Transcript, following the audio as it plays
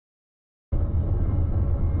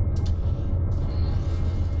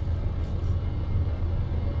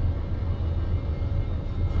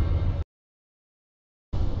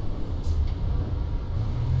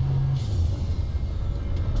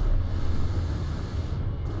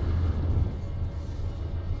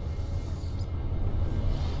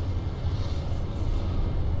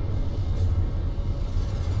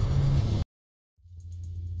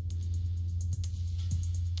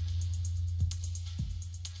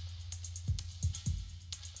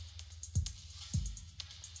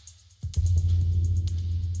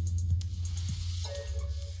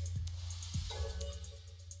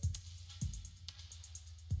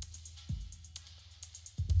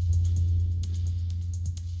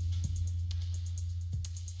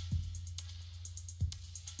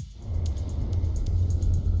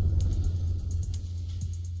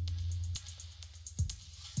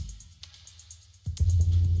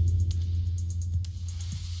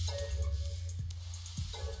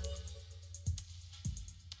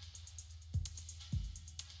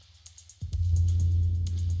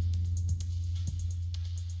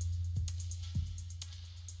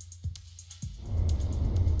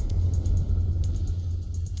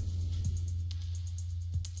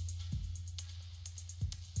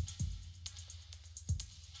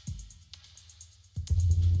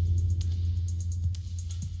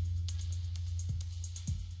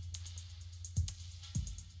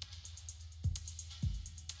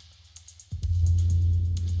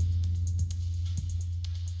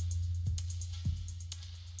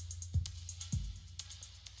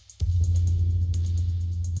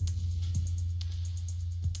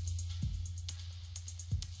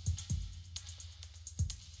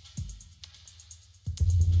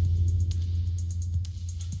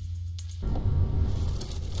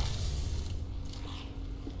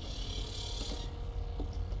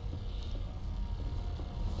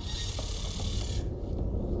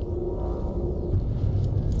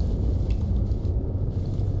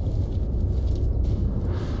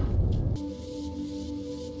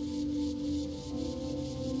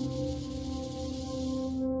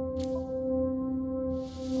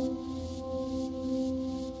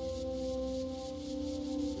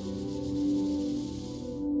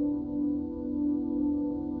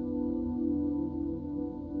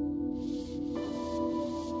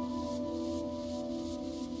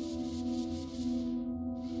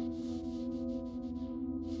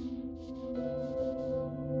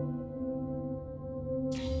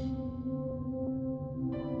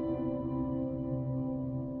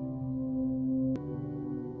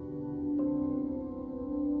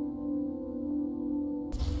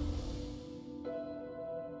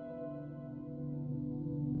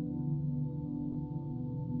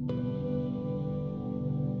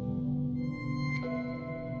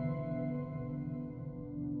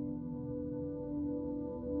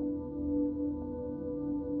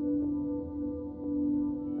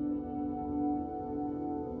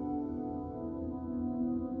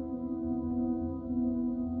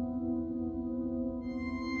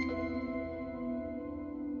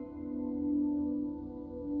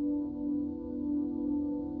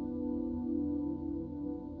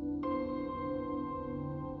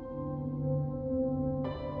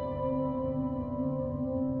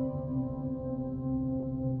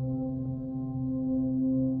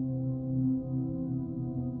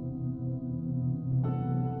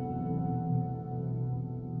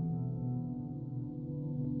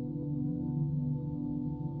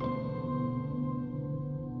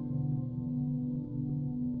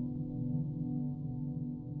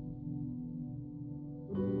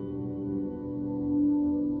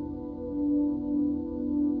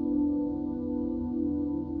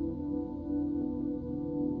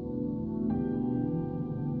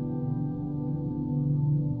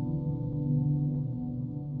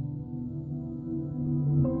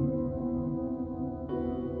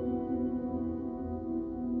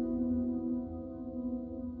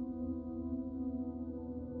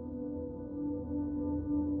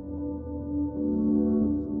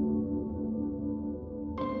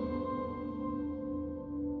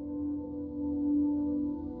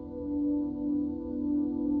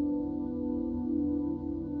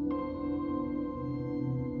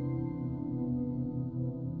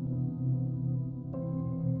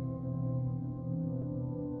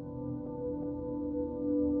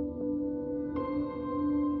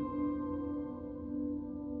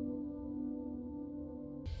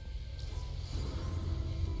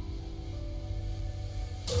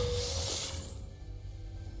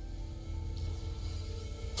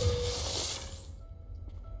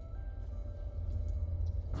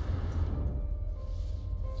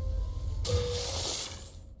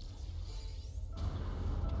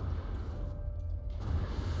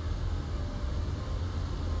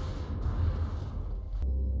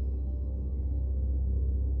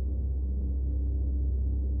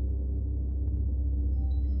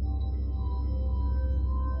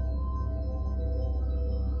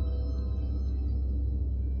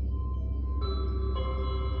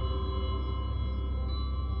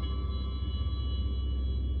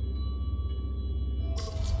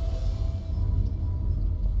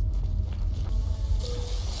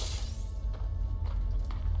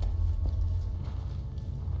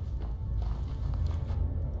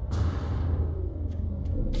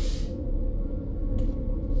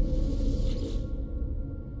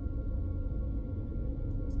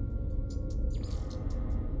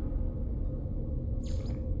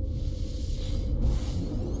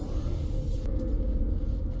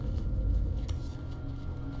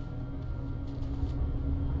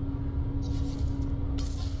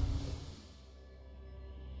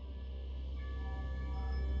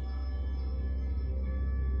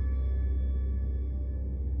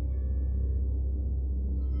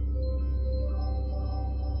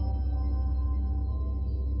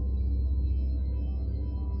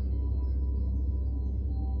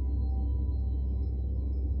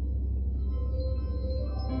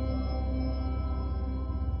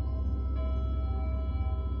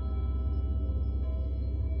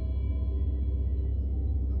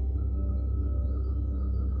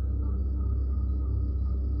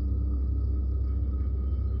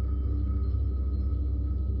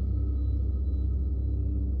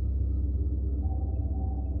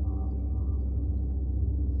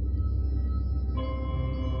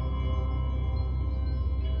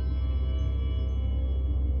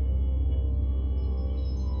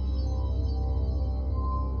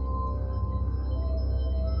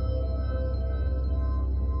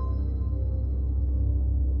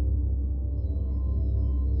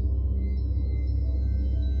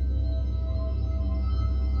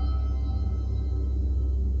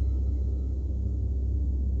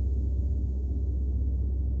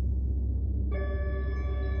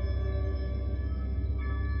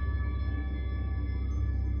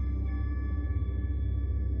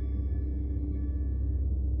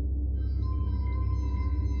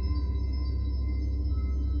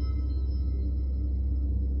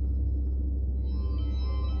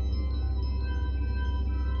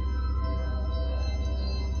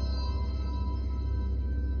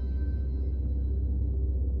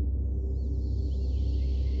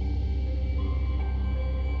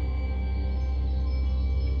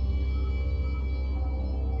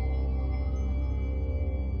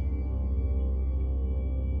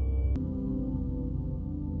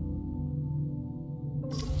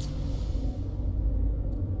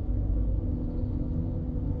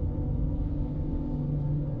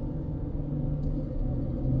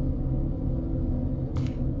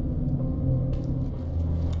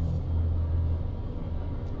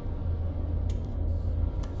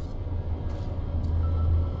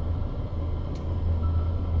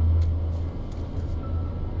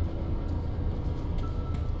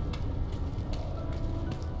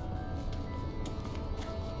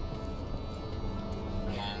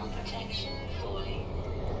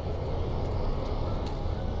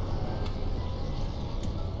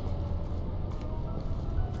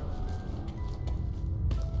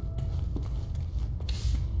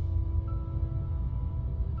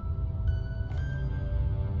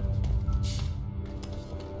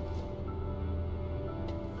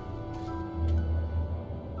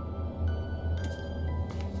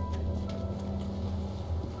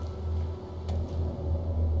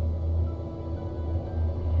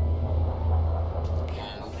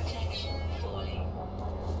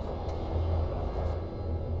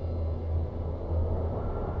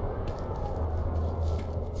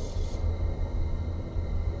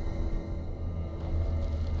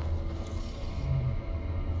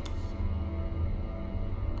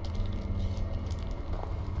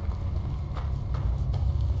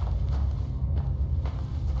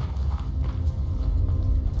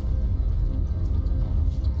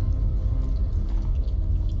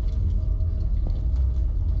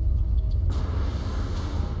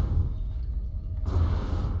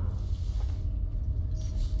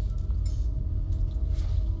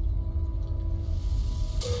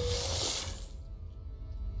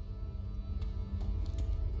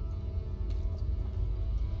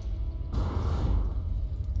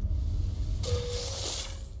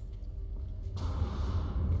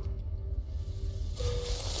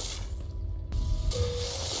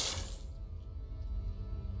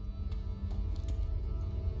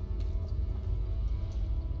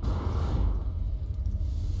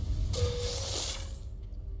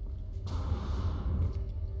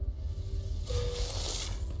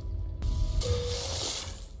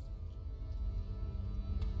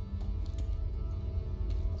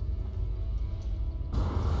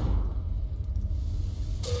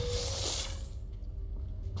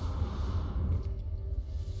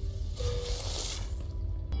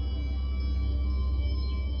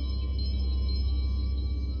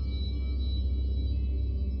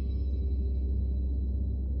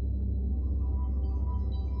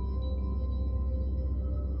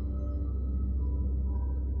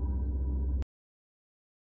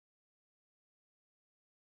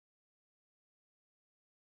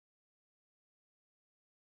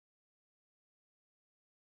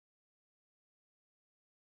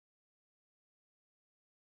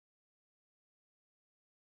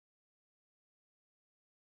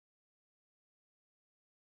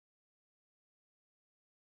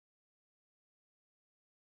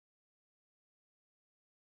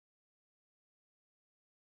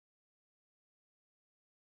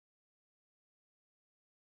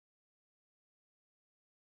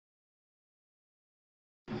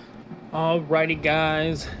Alrighty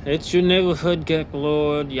guys, it's your neighborhood geek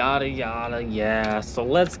lord, yada yada, yeah. So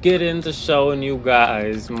let's get into showing you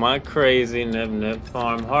guys my crazy nip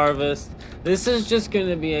farm harvest. This is just going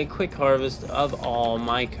to be a quick harvest of all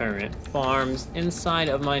my current farms inside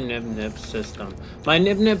of my nip system. My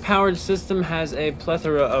nip powered system has a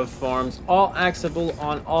plethora of farms, all accessible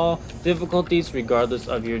on all difficulties regardless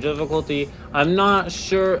of your difficulty. I'm not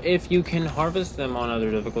sure if you can harvest them on other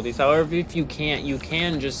difficulties. However, if you can't, you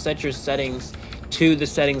can just set your settings to the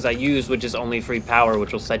settings I use, which is only free power,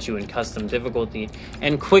 which will set you in custom difficulty,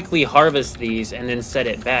 and quickly harvest these and then set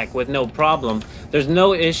it back with no problem. There's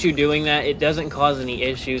no issue doing that. It doesn't cause any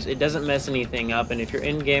issues. It doesn't mess anything up, and if you're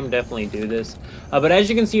in game, definitely do this. But as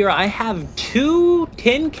you can see here, I have two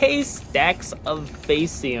 10k stacks of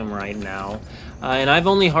Facium right now. And I've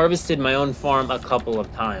only harvested my own farm a couple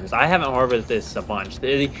of times. I haven't harvested this a bunch.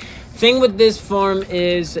 The thing with this farm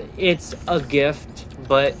is it's a gift,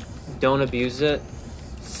 but don't abuse it.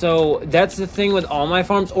 So that's the thing with all my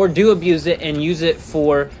farms, or do abuse it and use it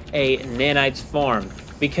for a nanites farm.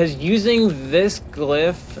 Because using this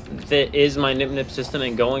glyph that is my nip system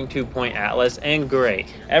and going to Point Atlas and Gray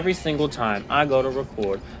every single time I go to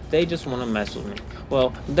record, they just want to mess with me.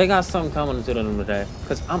 Well, they got something coming to them today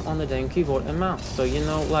because I'm on the dang keyboard and mouse. So, you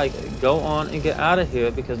know, like, go on and get out of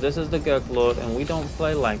here because this is the Geek Lord and we don't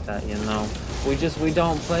play like that, you know. We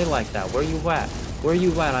don't play like that. Where you at? Where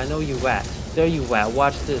you at? I know you at. There you at.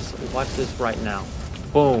 Watch this. Watch this right now.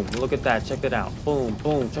 Boom. Look at that. Check it out. Boom.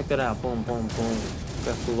 Boom. Check it out. Boom. Boom. Boom.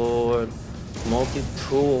 Geek Lord.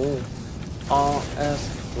 Multi-tool.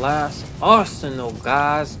 RS Class Arsenal,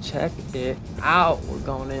 guys. Check it out. We're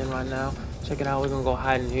going in right now. Check it out. We're gonna go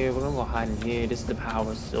hide in here. We're gonna go hide in here. This is the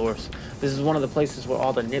power source. This is one of the places where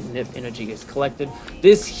all the nip energy is collected.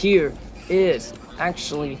 This here is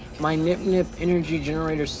actually my nip energy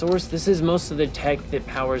generator source. This is most of the tech that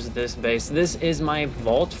powers this base. This is my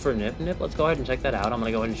vault for nip. Let's go ahead and check that out. I'm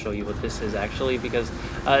gonna go ahead and show you what this is actually, because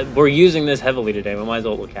we're using this heavily today. We might as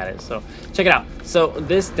well look at it. So check it out. So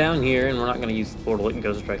this down here, and we're not gonna use the portal, it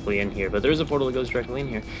goes directly in here, but there's a portal that goes directly in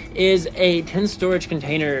here, is a 10 storage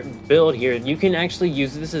container build here. You can actually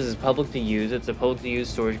use this as public to use. It's a public to use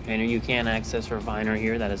storage container. You can access refiner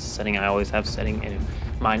here. That is a setting I always have setting in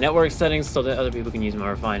my network settings so that other people can use my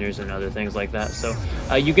refiners and other things like that. So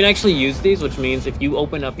you can actually use these, which means if you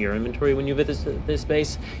open up your inventory when you visit this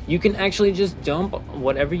base, you can actually just dump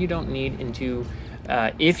whatever you don't need into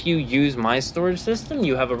if you use my storage system,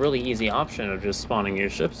 you have a really easy option of just spawning your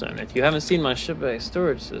ships in. If you haven't seen my ship-based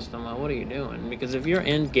storage system, what are you doing? Because if you're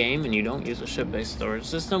in game and you don't use a ship-based storage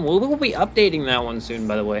system, we'll be updating that one soon,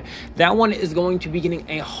 by the way. That one is going to be getting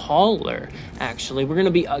a hauler, actually. We're going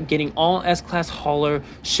to be getting all S-Class hauler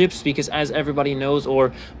ships because, as everybody knows,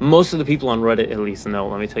 or most of the people on Reddit at least know,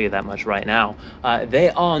 let me tell you that much right now, they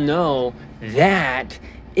all know that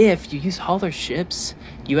if you use hauler ships,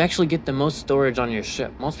 you actually get the most storage on your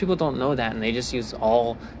ship. Most people don't know that, and they just use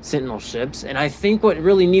all Sentinel ships. And I think what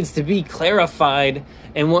really needs to be clarified,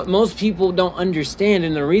 and what most people don't understand,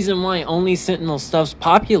 and the reason why only Sentinel stuff's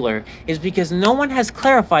popular, is because no one has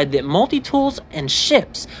clarified that multi-tools and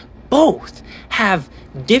ships both have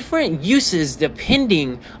different uses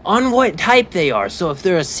depending on what type they are. So if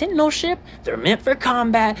they're a Sentinel ship, they're meant for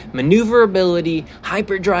combat, maneuverability,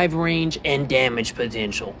 hyperdrive range, and damage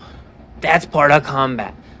potential. That's part of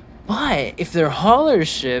combat. But if they're hauler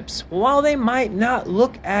ships, while they might not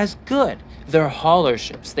look as good, they're hauler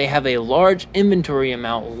ships. They have a large inventory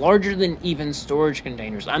amount, larger than even storage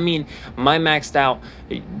containers. I mean, my maxed out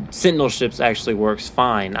Sentinel ships actually works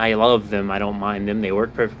fine. I love them. I don't mind them. They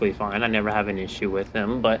work perfectly fine. I never have an issue with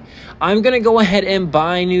them. But I'm going to go ahead and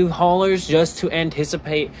buy new haulers just to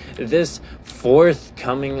anticipate this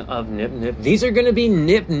forthcoming of nip. These are going to be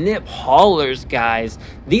nip haulers, guys.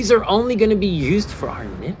 These are only going to be used for our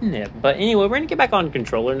nip. But anyway, we're going to get back on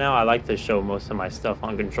controller now. I like to show most of my stuff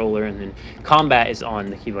on controller, and then combat is on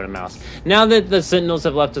the keyboard and mouse. Now that the Sentinels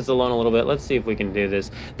have left us alone a little bit, let's see if we can do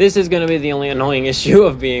this. This is going to be the only annoying issue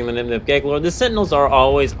of being the nip Geek Lord. The Sentinels are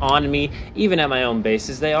always on me, even at my own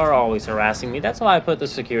bases. They are always harassing me. That's why I put the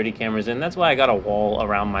security cameras in. That's why I got a wall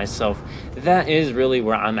around myself. That is really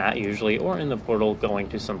where I'm at usually, or in the portal going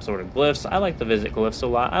to some sort of glyphs. I like to visit glyphs a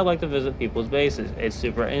lot. I like to visit people's bases. It's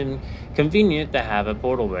super inconvenient to have a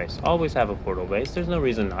portal base. Always have a portal base. There's no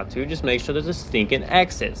reason not to. Just make sure there's a stinking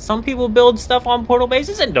exit. Some people build build stuff on portal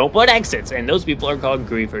bases and don't put exits, and those people are called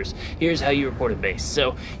griefers. Here's how you report a base.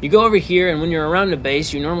 So you go over here, and when you're around a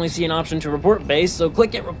base, you normally see an option to report base, so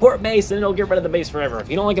click it, report base, and it'll get rid of the base forever. If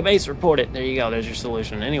you don't like a base, report it. There you go, there's your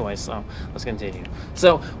solution. Anyway, so let's continue.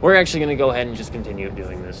 So we're actually going to go ahead and just continue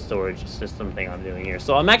doing this storage system thing I'm doing here.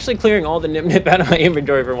 So I'm actually clearing all the nip out of my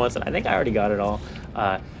inventory for once, and I think I already got it all.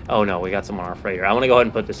 Oh no, we got some on our freighter. I want to go ahead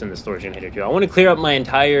and put this in the storage unit here too. I want to clear up my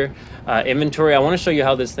entire inventory. I want to show you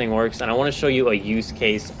how this thing works, and I want to show you a use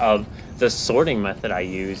case of the sorting method I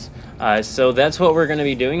use. So that's what we're going to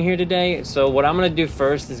be doing here today. So what I'm going to do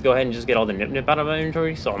first is go ahead and just get all the nip out of my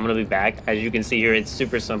inventory. So I'm going to be back. As you can see here, it's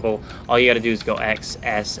super simple. All you got to do is go X,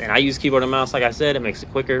 S, and I use keyboard and mouse like I said. It makes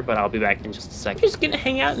it quicker, but I'll be back in just a second. Just going to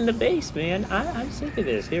hang out in the base, man. I'm sick of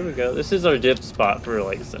this. Here we go. This is our dip spot for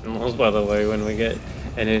like sentinels, by the way, when we get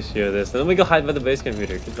an issue of this. And then we go hide by the base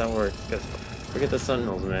computer, because that works. Because forget the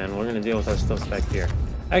sentinels, man. We're going to deal with our stuff back here.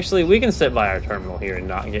 Actually, we can sit by our terminal here and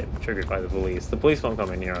not get triggered by the police. The police won't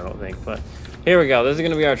come in here, I don't think, but here we go. This is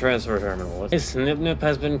going to be our transfer terminal. This nip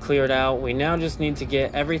has been cleared out. We now just need to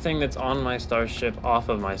get everything that's on my starship off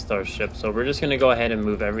of my starship. So we're just going to go ahead and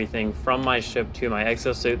move everything from my ship to my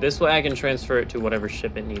exosuit. This way I can transfer it to whatever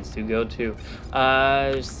ship it needs to go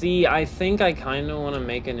to. See, I think I kind of want to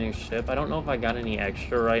make a new ship. I don't know if I got any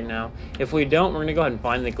extra right now. If we don't, we're going to go ahead and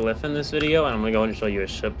find the glyph in this video, and I'm going to go ahead and show you a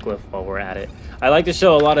ship glyph while we're at it. I like to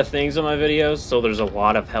show a lot of things in my videos, so there's a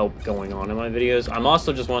lot of help going on in my videos. I'm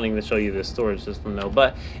also just wanting to show you this storage system though,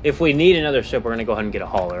 but if we need another ship, we're gonna go ahead and get a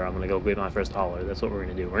hauler. I'm gonna go get my first hauler. That's what we're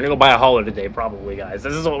gonna do. We're gonna go buy a hauler today, probably, guys.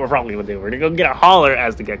 This is what we're probably gonna do. We're gonna go get a hauler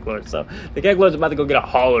as the Gek Lord. So the Gek Lord's about to go get a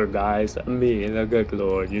hauler, guys. Me, the Gek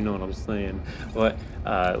Lord, you know what I'm saying. But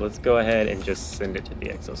let's go ahead and just send it to the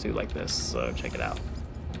exosuit like this. So check it out.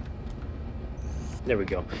 There we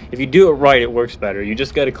go. If you do it right, it works better. You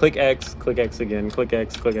just got to click X again, click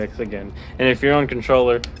X again. And if you're on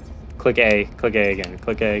controller, click A again,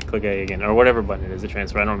 click A again, or whatever button it is to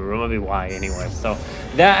transfer. I don't remember. It might be Y anyway. So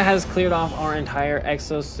that has cleared off our entire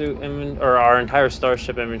exosuit or our entire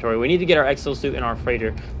starship inventory. We need to get our exosuit and our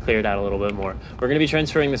freighter cleared out a little bit more. We're going to be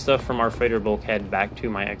transferring the stuff from our freighter bulkhead back to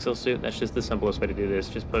my exosuit. That's just the simplest way to do this.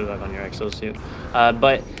 Just put it back on your exosuit.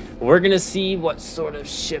 But we're going to see what sort of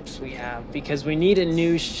ships we have, because we need a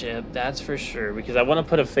new ship, that's for sure, because I want to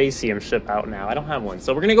put a Facium ship out now. I don't have one.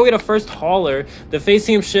 So we're going to go get a first hauler. The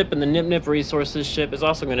Facium ship and the Nip Resources ship is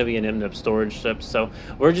also going to be a Nip storage ship. So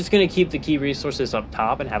we're just going to keep the key resources up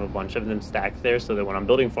top and have a bunch of them stacked there, so that when I'm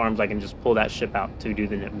building farms, I can just pull that ship out to do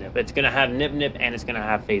the Nip. It's going to have Nip and it's going to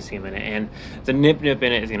have Facium in it, and the Nip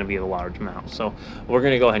in it is going to be a large amount. So we're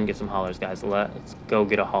going to go ahead and get some haulers, guys. Let's go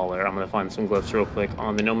get a hauler. I'm going to find some glyphs real quick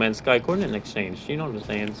on the NmsGlyphExchange coordinate exchange. You know what I'm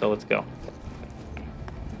saying? So let's go.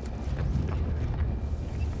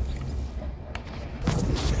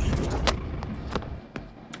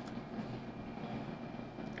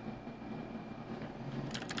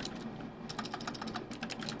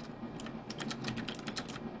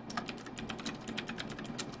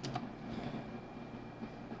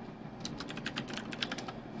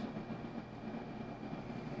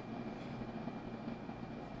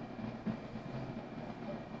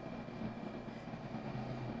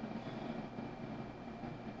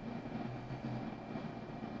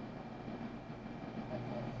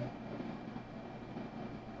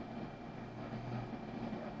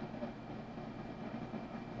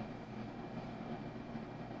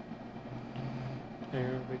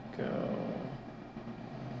 There we go.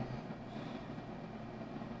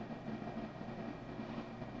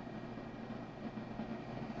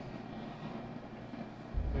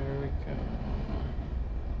 There we go.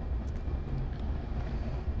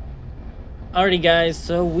 Alrighty, guys,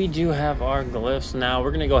 so we do have our glyphs now.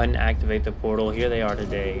 We're gonna go ahead and activate the portal. Here they are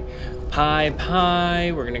today.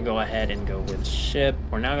 Pie. We're gonna go ahead and go with ship.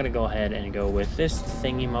 We're now gonna go ahead and go with this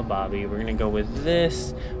thingy mabobby. We're gonna go with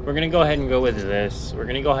this. We're gonna go ahead and go with this. We're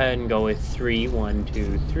gonna go ahead and go with 3, 1,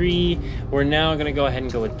 2, 3. We're now gonna go ahead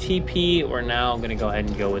and go with TP. We're now gonna go ahead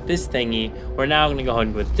and go with this thingy. We're now gonna go ahead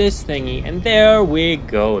and go with this thingy, and there we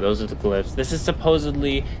go. Those are the glyphs. This is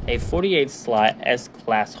supposedly a 48 slot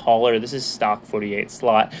S-class hauler. This is stock 48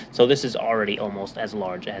 slot, so this is already almost as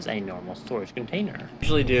large as a normal storage container.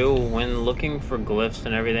 Usually do when looking for glyphs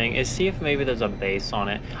and everything is see if maybe there's a base on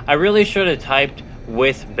it. I really should have typed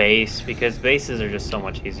with base, because bases are just so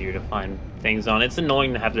much easier to find things on. It's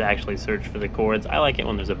annoying to have to actually search for the coords. I like it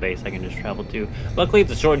when there's a base I can just travel to. Luckily,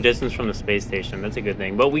 it's a short distance from the space station. That's a good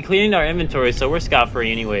thing. But we cleaned our inventory, so we're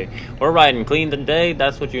scot-free anyway. We're riding clean today.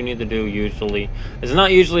 That's what you need to do usually. It's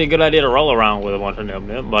not usually a good idea to roll around with a bunch of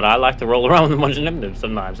nib-nib, but I like to roll around with a bunch of nib-nib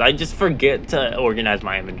sometimes. I just forget to organize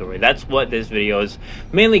my inventory. That's what this video is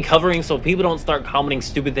mainly covering, so people don't start commenting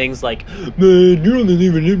stupid things like, man, you only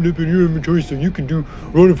leave a nib-nib in your inventory so you can do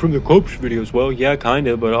running from the corpse videos. Well, yeah, kind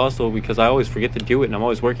of, but also because I always forget to do it, and I'm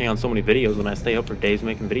always working on so many videos, and I stay up for days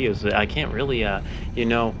making videos that I can't really, you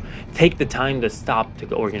know, take the time to stop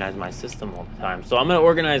to organize my system all the time. So I'm going to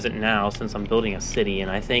organize it now since I'm building a city, and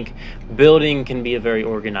I think building can be a very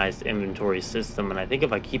organized inventory system, and I think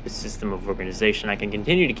if I keep a system of organization, I can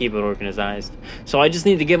continue to keep it organized. So I just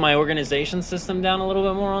need to get my organization system down a little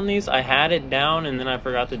bit more on these. I had it down, and then I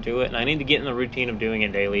forgot to do it, and I need to get in the routine of doing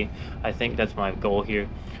it daily. I think that's my goal here.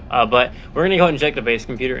 But we're going to go ahead and check the base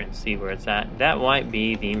computer and see where it's at. That might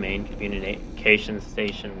be the main communication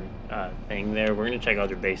station thing there. We're going to check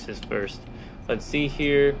other bases first. Let's see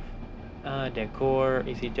here. Decor,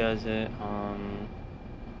 easy does it.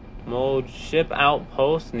 Mode ship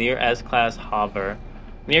outpost near S-class hover.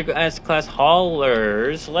 Near S-class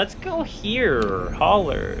haulers. Let's go here.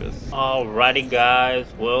 Haulers. Alrighty, guys.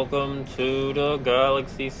 Welcome to the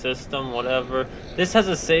galaxy system, whatever. This has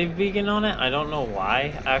a save beacon on it. I don't know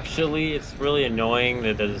why. Actually, it's really annoying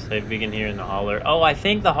that there's a save beacon here in the hauler. Oh, I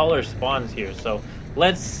think the hauler spawns here. So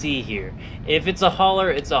let's see here. If it's a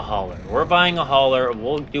hauler, it's a hauler. We're buying a hauler.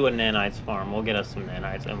 We'll do a nanites farm. We'll get us some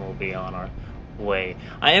nanites and we'll be on our way.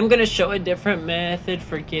 I am going to show a different method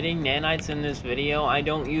for getting nanites in this video. I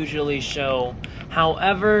don't usually show.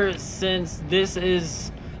 However, since this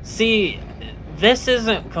is... See, this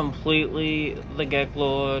isn't completely the Gek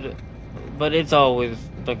Lord, but it's always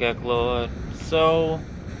the Gek Lord. So,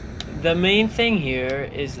 the main thing here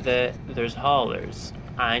is that there's haulers.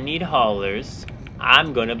 I need haulers.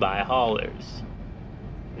 I'm going to buy haulers.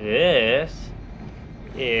 This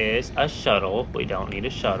is a shuttle. We don't need a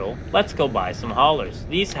shuttle. Let's go buy some haulers.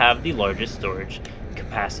 These have the largest storage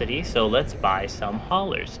capacity, so let's buy some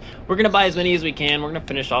haulers. We're gonna buy as many as we can. We're gonna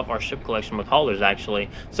finish off our ship collection with haulers, actually.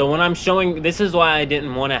 So when I'm showing, this is why I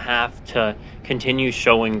didn't want to have to continue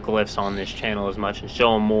showing glyphs on this channel as much and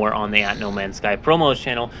show them more on the @NoManSky promos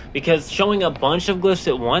channel, because showing a bunch of glyphs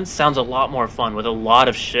at once sounds a lot more fun with a lot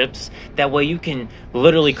of ships. That way you can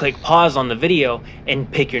literally click pause on the video and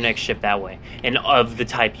pick your next ship that way, and of the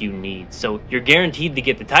type you need. So you're guaranteed to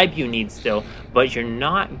get the type you need still, but you're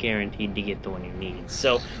not guaranteed to get the one you need.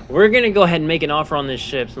 So we're gonna go ahead and make an offer on this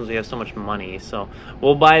ship since we have so much money. So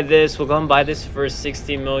we'll buy this. We'll go and buy this for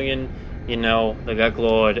 60 million. You know, the Gek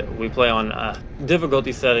Lord, we play on a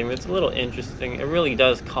difficulty setting that's a little interesting. It really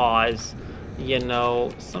does cause, you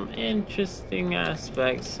know, some interesting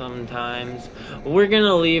aspects sometimes. We're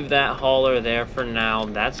gonna leave that hauler there for now.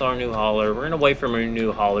 That's our new hauler. We're gonna wait for our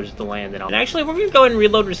new haulers to land. And actually, we're gonna go ahead and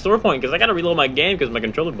reload restore point, because I gotta reload my game because my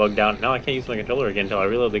controller bugged out. Now I can't use my controller again until I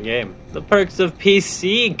reload the game. The perks of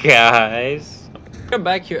PC, guys. We're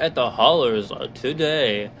back here at the haulers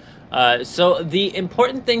today. So the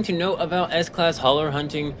important thing to note about S-Class hauler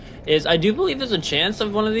hunting is I do believe there's a chance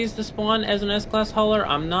of one of these to spawn as an S-Class hauler.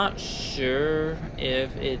 I'm not sure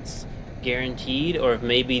if it's guaranteed or if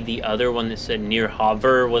maybe the other one that said near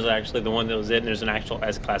hover was actually the one that was it and there's an actual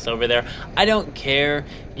S-Class over there. I don't care.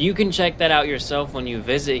 You can check that out yourself when you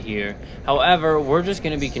visit here. However, we're just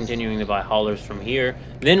going to be continuing to buy haulers from here,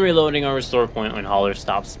 then reloading our restore point when haulers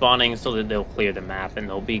stop spawning so that they'll clear the map and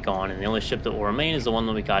they'll be gone, and the only ship that will remain is the one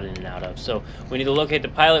that we got in and out of. So we need to locate the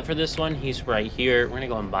pilot for this one. He's right here. We're going to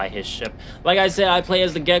go and buy his ship. Like I said, I play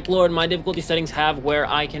as the Gek Lord. My difficulty settings have where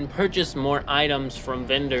I can purchase more items from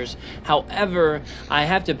vendors. However, I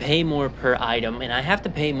have to pay more per item, and I have to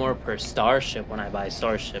pay more per starship when I buy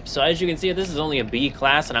starships. So as you can see, this is only a B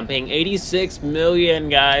class, and I'm paying 86 million,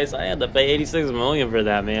 guys. I had to pay 86 million for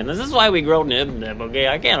that, man. This is why we grow NmsGlyph, okay?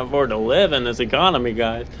 I can't afford to live in this economy,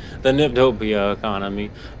 guys. The Niptopia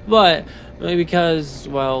economy. But because,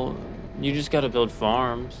 well, you just gotta build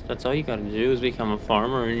farms. That's all you gotta do is become a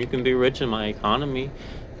farmer, and you can be rich in my economy.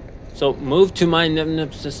 So move to my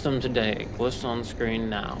NmsGlyph system today. Glyphs on screen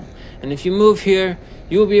now. And if you move here,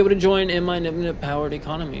 you will be able to join in my NmsGlyph powered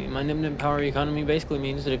economy. My NmsGlyph powered economy basically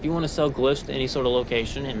means that if you want to sell glyphs to any sort of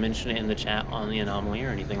location and mention it in the chat on the anomaly or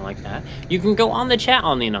anything like that, you can go on the chat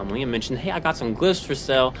on the anomaly and mention, hey, I got some glyphs for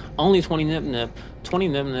sale, only 20 NmsGlyph. 20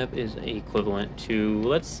 NmsGlyph is equivalent to,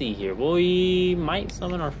 let's see here, we might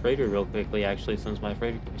summon our freighter real quickly, actually, since my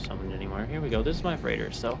freighter can be summoned anywhere. Here we go, this is my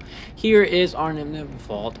freighter. So here is our NmsGlyph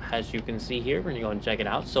vault, as you can see here. We're gonna go and check it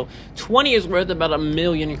out. So 20 is worth about 1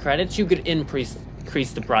 million credits. You could increase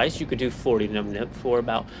increase the price. You could do 40 NmsGlyph for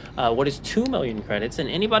about what is 2 million credits, and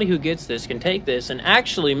anybody who gets this can take this and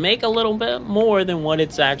actually make a little bit more than what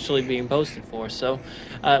it's actually being posted for. So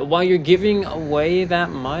while you're giving away that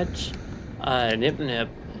much NmsGlyph,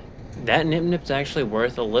 that NmsGlyph's actually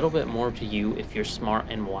worth a little bit more to you if you're smart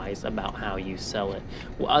and wise about how you sell it.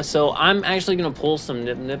 So I'm actually going to pull some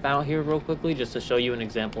NmsGlyph out here real quickly just to show you an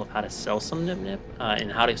example of how to sell some NmsGlyph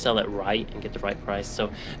and how to sell it right and get the right price.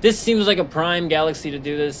 So this seems like a prime galaxy to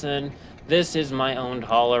do this in. This is my owned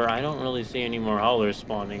hauler. I don't really see any more haulers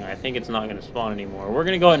spawning. I think it's not going to spawn anymore. We're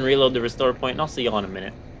going to go ahead and reload the restore point, and I'll see y'all in a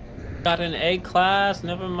minute. Got an A class,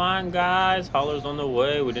 never mind guys, hauler's on the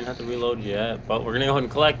way. We didn't have to reload yet, but we're gonna go ahead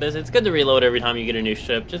and collect this. It's good to reload every time you get a new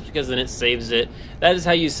ship, just because then it saves it. That is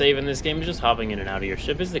how you save in this game, is just hopping in and out of your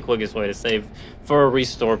ship. Is the quickest way to save for a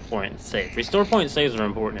restore point save. Restore point saves are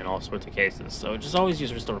important in all sorts of cases, so just always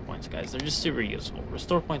use restore points, guys. They're just super useful.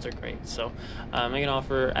 Restore points are great. So make an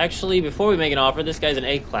offer. Actually, before we make an offer, this guy's an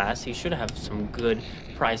A class. He should have some good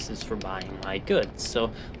prices for buying my goods.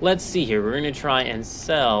 So let's see here. We're gonna try and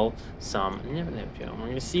sell some NmsGlyph. We're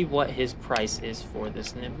gonna see what his price is for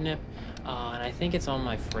this NmsGlyph. And I think it's on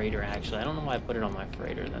my freighter, actually. I don't know why I put it on my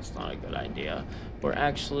freighter. That's not a good idea. We're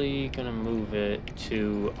actually gonna move it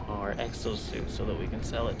to our exosuit so that we can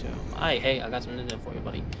sell it to him. Hey, I got some NmsGlyph for you,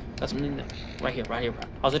 buddy. Got some NmsGlyph. Right here.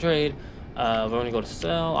 How's the trade? We're gonna go to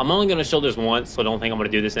sell. I'm only gonna show this once, so don't think I'm gonna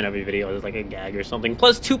do this in every video. It's like a gag or something.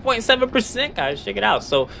 Plus 2.7%, guys. Check it out.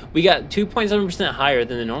 So we got 2.7% higher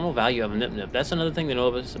than the normal value of a NmsGlyph. That's another thing to know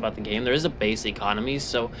about the game. There is a base economy,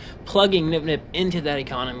 so plugging NmsGlyph into that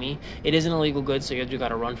economy, it is an illegal good, so you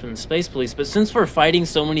gotta run from the space police. But since we're fighting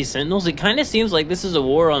so many sentinels, it kind of seems like this is a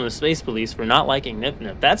war on the space police for not liking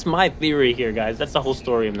NmsGlyph. That's my theory here, guys. That's the whole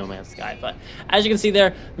story of No Man's Sky. But as you can see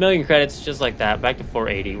there, million credits, just like that. Back to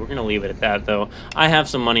 480. We're gonna leave it at that, though. I have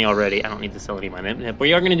some money already. I don't need to sell any of my NmsGlyph.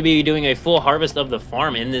 We are going to be doing a full harvest of the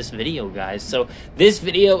farm in this video, guys. So this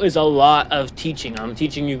video is a lot of teaching. I'm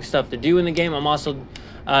teaching you stuff to do in the game. I'm also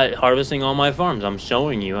harvesting all my farms. I'm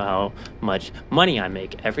showing you how much money I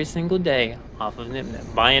make every single day off of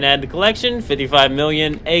NmsGlyph. Buy and add the collection, 55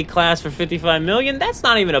 million. A class for 55 million. That's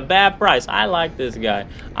not even a bad price. I like this guy.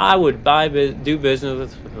 I would do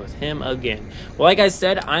business with him again. Well, like I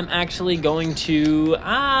said, I'm actually going to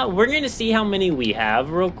we're going to see how many we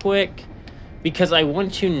have real quick, because I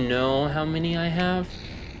want to know how many I have,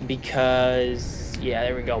 because yeah,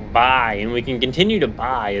 there we go, buy, and we can continue to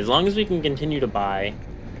buy. As long as we can continue to buy,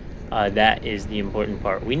 that is the important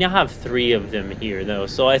part. We now have 3 of them here, though,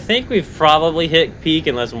 so I think we've probably hit peak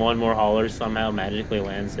unless one more hauler somehow magically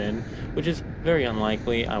lands in, which is very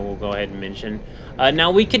unlikely. I will go ahead and mention.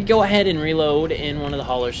 Now, we could go ahead and reload in one of the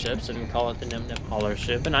hauler ships and call it the NmsGlyph hauler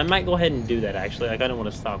ship, and I might go ahead and do that, actually. I kind of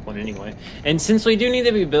want to stock one anyway. And since we do need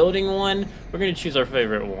to be building one, we're going to choose our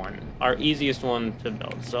favorite one, our easiest one to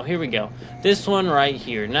build. So here we go. This one right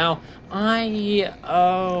here. Now, I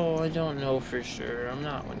don't know for sure. I'm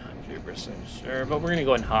not 100% sure, but we're going to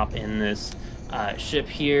go ahead and hop in this ship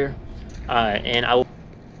here, and I will...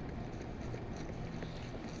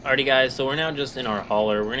 Alrighty, guys, so we're now just in our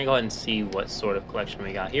hauler. We're gonna go ahead and see what sort of collection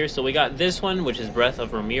we got here. So we got this one, which is Breath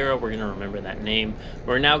of Ramira. We're gonna remember that name.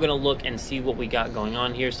 We're now gonna look and see what we got going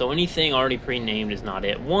on here. So anything already pre-named is not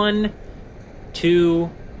it. 1, 2,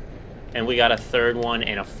 and we got a 3rd one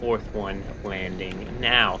and a 4th one landing.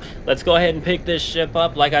 Now, let's go ahead and pick this ship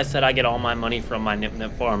up. Like I said, I get all my money from my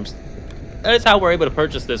NmsGlyph farms. That is how we're able to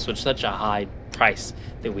purchase this with such a high price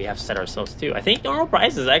that we have set ourselves to. I think normal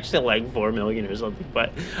price is actually like 4 million or something,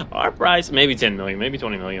 but our price, maybe 10 million, maybe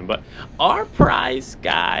 20 million, but our price,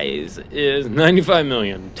 guys, is 95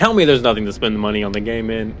 million. Tell me there's nothing to spend the money on the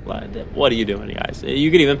game in. What are you doing, guys?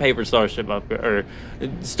 You could even pay for starship or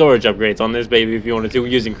storage upgrades on this baby if you wanted to,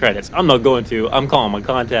 using credits. I'm not going to. I'm calling my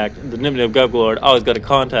contact. The NmsGlyph Gov Lord always got a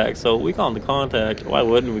contact, so we call him the contact. Why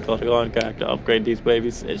wouldn't we call the contact to upgrade these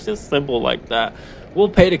babies? It's just simple like that. We'll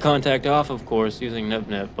pay to contact off, of course, using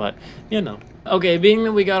NmsGlyph, but, you know. Okay, being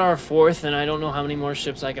that we got our 4th, and I don't know how many more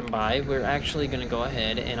ships I can buy, we're actually going to go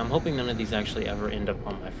ahead, and I'm hoping none of these actually ever end up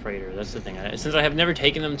on my freighter. That's the thing. Since I have never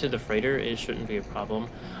taken them to the freighter, it shouldn't be a problem.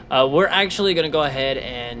 We're actually going to go ahead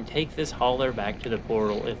and take this hauler back to the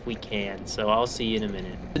portal if we can, so I'll see you in a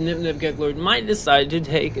minute. The NmsGlyph Gov Lord might decide to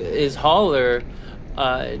take his hauler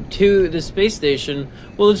to the space station.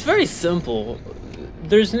 Well, it's very simple.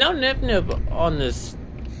 There's no NmsGlyph on this,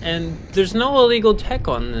 and there's no illegal tech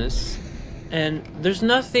on this, and there's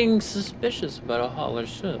nothing suspicious about a hauler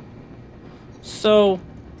ship. So,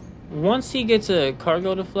 once he gets a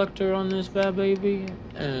cargo deflector on this bad baby,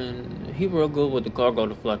 and he real good with the cargo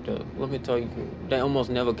deflector. Let me tell you, they almost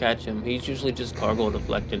never catch him. He's usually just cargo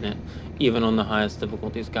deflecting it, even on the highest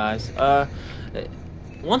difficulties, guys.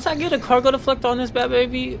 Once I get a cargo deflector on this bad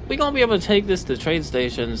baby, we gonna be able to take this to trade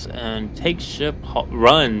stations and take ship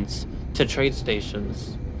runs to trade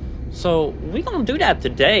stations. So we gonna do that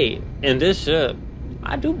today in this ship,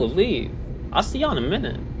 I do believe. I'll see y'all in a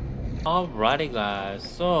minute. Alrighty guys,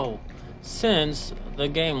 so since the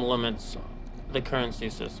game limits the currency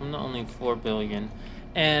system to only 4 billion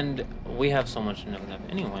and we have so much NmsGlyph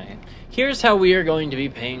anyway, here's how we are going to be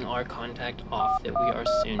paying our contact off that we are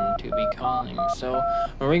soon to be calling. So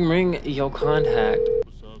ring your contact.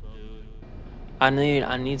 What's up, dude?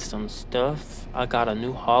 I need some stuff. I got a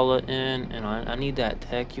new hauler in and I need that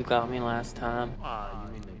tech you got me last time.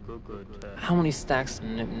 You mean the good tech? How many stacks of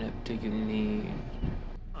NmsGlyph do you need?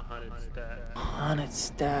 100 stacks. 100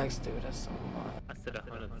 stacks, dude, that's so much. I said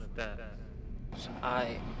 100 stacks.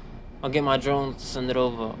 I'll get my drone to send it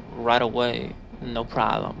over right away. No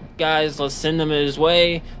problem. Guys, let's send them his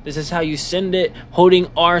way. This is how you send it. Holding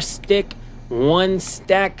R stick. 1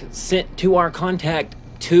 stack sent to our contact.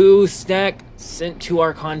 2 stack sent to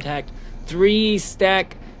our contact. 3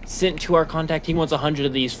 stack sent to our contact. He wants 100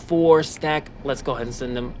 of these. 4 stack. Let's go ahead and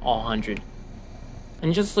send them all 100.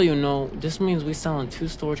 And just so you know, this means we selling 2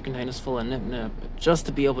 storage containers full of NmsGlyph just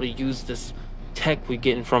to be able to use this tech we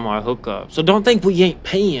getting from our hookup. So don't think we ain't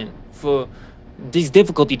paying for these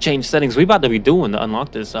difficulty change settings we about to be doing to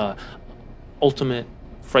unlock this ultimate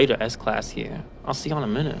freighter S-class here. I'll see you in a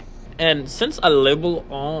minute. And since I label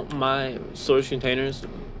all my storage containers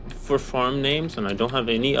for farm names and I don't have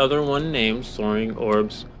any other one named Soaring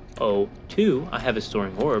Orbs 02, I have a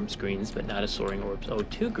Soaring Orbs greens but not a Soaring Orbs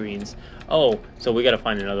 02 greens. Oh, so we gotta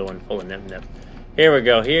find another one full of NmsGlyph. Here we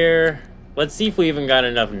go. Here, let's see if we even got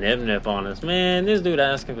enough NmsGlyph on us. Man, this dude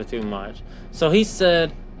asking for too much. So he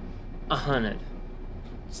said 100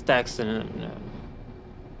 stacks in NmsGlyph.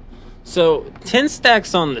 So 10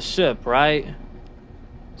 stacks on the ship, right?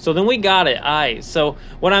 So then we got it. Aight. So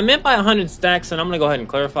what I meant by 100 stacks, and I'm gonna go ahead and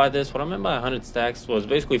clarify this. What I meant by 100 stacks was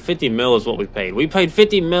basically 50 mil is what we paid. We paid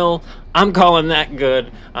 50 mil. I'm calling that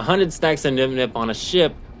good. 100 stacks of NmsGlyph on a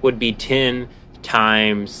ship would be 10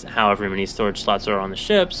 times however many storage slots are on the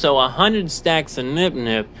ship. So 100 stacks of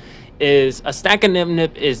NmsGlyph is a stack of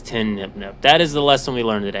NmsGlyph is 10 NmsGlyph. That is the lesson we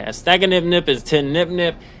learned today. A stack of NmsGlyph is 10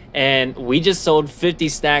 NmsGlyph, and we just sold 50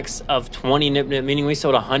 stacks of 20 NmsGlyph, meaning we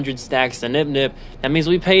sold 100 stacks of NmsGlyph. That means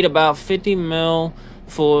we paid about 50 mil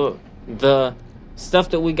for the stuff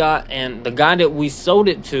that we got, and the guy that we sold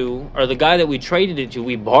it to, or the guy that we traded it to,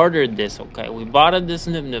 we bartered this, okay? We bartered this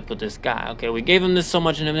NmsGlyph with this guy, okay? We gave him this so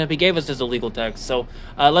much NmsGlyph, he gave us this illegal tech, so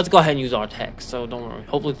let's go ahead and use our tech, so don't worry.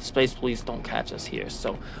 Hopefully the space police don't catch us here.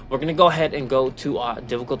 So we're gonna go ahead and go to our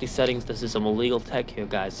difficulty settings. This is some illegal tech here,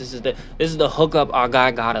 guys. This is the hookup our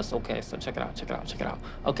guy got us. Okay, so check it out.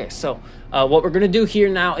 Okay, so what we're gonna do here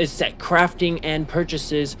now is set crafting and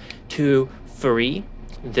purchases to free.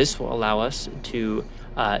 This will allow us to,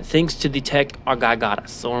 thanks to the tech our guy got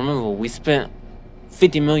us. So remember, we spent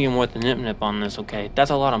 50 million worth of NmsGlyph on this, okay?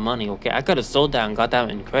 That's a lot of money, okay? I could have sold that and got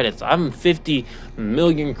that in credits. I'm 50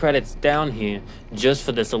 million credits down here just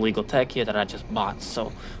for this illegal tech here that I just bought.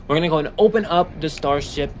 So we're going to go ahead and open up the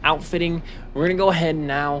Starship outfitting. We're going to go ahead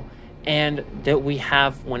now, and that we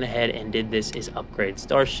have went ahead and did this is upgrade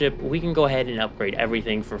Starship. We can go ahead and upgrade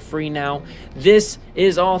everything for free now. This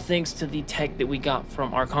is all thanks to the tech that we got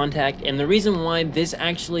from our contact, and the reason why this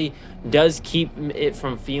actually does keep it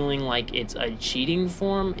from feeling like it's a cheating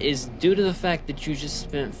form is due to the fact that you just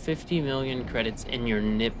spent 50 million credits in your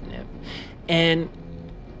NmsGlyph. And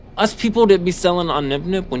us people that be selling on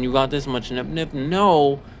NmsGlyph when you got this much NmsGlyph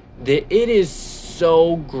know that it is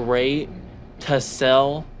so great to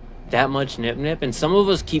sell that much NmsGlyph, and some of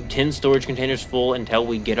us keep 10 storage containers full until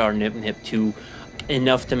we get our NmsGlyph to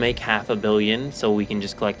enough to make 500 million, so we can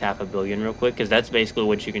just collect 500 million real quick, because that's basically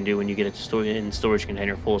what you can do when you get a storage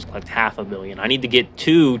container full, is collect 500 million. I need to get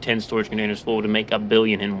 10 storage containers full to make 1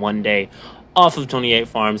 billion in one day off of 28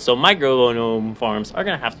 farms, so micro gnome farms are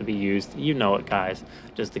gonna have to be used. You know it, guys,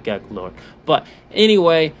 just to get Lord. But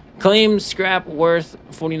anyway, claim scrap worth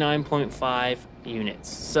 49.5 units.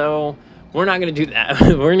 So we're not going to do that.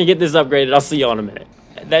 We're going to get this upgraded. I'll see y'all in a minute.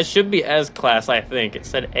 That should be S class, I think. It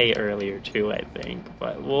said A earlier, too, I think.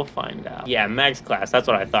 But we'll find out. Yeah, max class. That's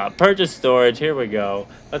what I thought. Purchase storage. Here we go.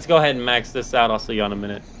 Let's go ahead and max this out. I'll see y'all in a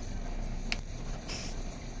minute.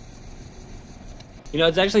 You know,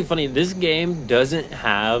 it's actually funny. This game doesn't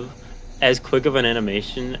have as quick of an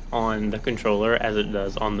animation on the controller as it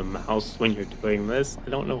does on the mouse when you're doing this. I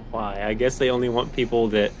don't know why. I guess they only want people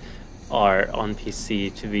that are on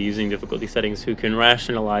PC to be using difficulty settings who can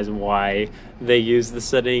rationalize why they use the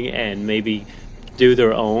setting and maybe do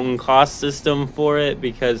their own cost system for it,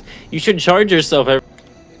 because you should charge yourself every.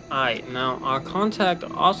 Alright, now our contact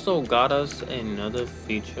also got us another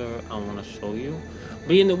feature I want to show you.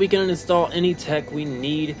 Being that we can install any tech we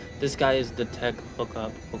need. This guy is the tech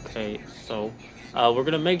hookup. Okay, so we're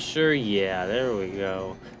gonna make sure, yeah, there we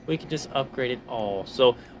go. We can just upgrade it all.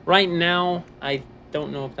 So right now, I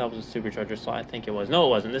don't know if that was a supercharger slot. I think it was. No, it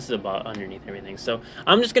wasn't. This is about underneath everything. So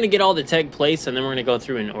I'm just going to get all the tech placed, and then we're going to go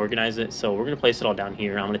through and organize it. So we're going to place it all down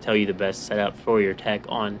here. I'm going to tell you the best setup for your tech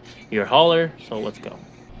on your hauler. So let's go.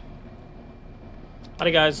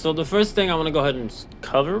 Alright guys, so the first thing I want to go ahead and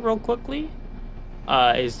cover real quickly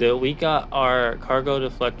is that we got our cargo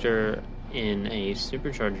deflector in a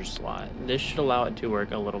supercharger slot. This should allow it to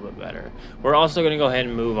work a little bit better. We're also going to go ahead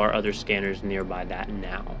and move our other scanners nearby that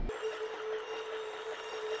now.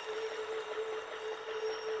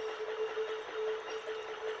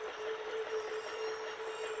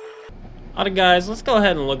 Alright guys, let's go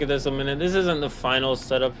ahead and look at this a minute. This isn't the final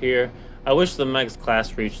setup here. I wish the max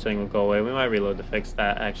class reach thing would go away. We might reload to fix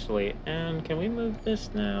that actually. And can we move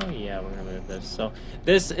this now? Yeah, we're gonna move this. So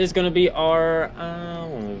this is gonna be our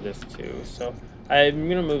we'll move this too. So I'm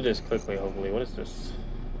gonna move this quickly, hopefully. What is this?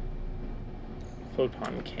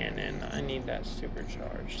 Photon cannon. I need that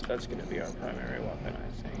supercharged. That's gonna be our primary weapon,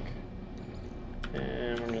 I think.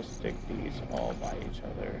 And we're gonna stick these all by each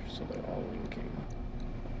other so they're all linking.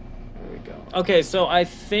 There we go. Okay, so I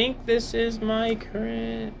think this is my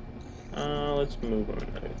current. Let's move on.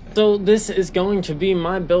 So this is going to be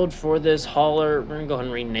my build for this hauler. We're gonna go ahead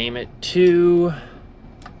and rename it to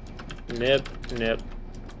Nip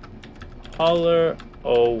Hauler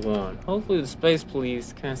 01. Hopefully the space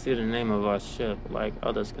police can't see the name of our ship like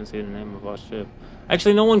others can see the name of our ship.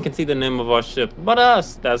 Actually, no one can see the name of our ship but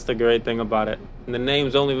us. That's the great thing about it. The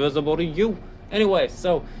name's only visible to you. Anyway,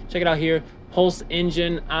 so check it out here. Pulse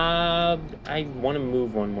engine. I want to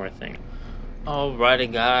move one more thing.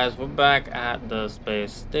 Alrighty guys, we're back at the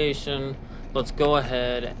space station. Let's go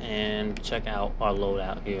ahead and check out our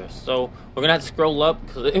loadout here. So we're gonna have to scroll up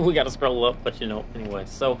because we gotta scroll up, but you know, anyway.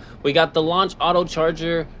 So we got the launch auto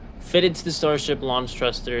charger fitted to the Starship launch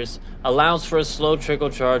thrusters, allows for a slow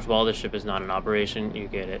trickle charge while the ship is not in operation. You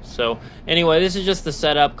get it. So anyway, this is just the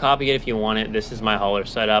setup. Copy it if you want it. This is my hauler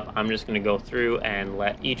setup. I'm just going to go through and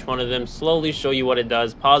let each one of them slowly show you what it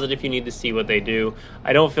does. Pause it if you need to see what they do.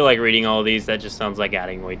 I don't feel like reading all of these. That just sounds like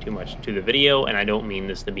adding way too much to the video, and I don't mean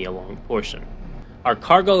this to be a long portion. Our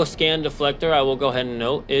cargo scan deflector, I will go ahead and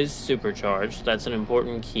note, is supercharged. That's an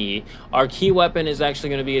important key. Our key weapon is actually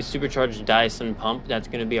going to be a supercharged Dyson pump. That's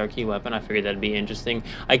going to be our key weapon. I figured that'd be interesting.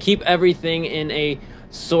 I keep everything in a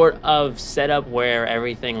sort of setup where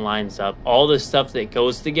everything lines up. All the stuff that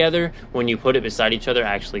goes together, when you put it beside each other,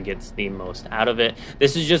 actually gets the most out of it.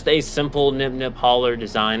 This is just a simple nip hauler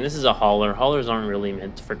design. This is a hauler. Haulers aren't really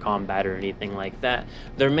meant for combat or anything like that.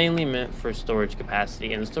 They're mainly meant for storage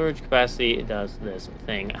capacity, and the storage capacity does this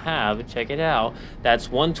thing have. Check it out.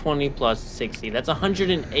 That's 120 plus 60. That's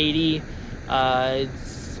 180.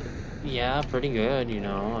 Yeah, pretty good, you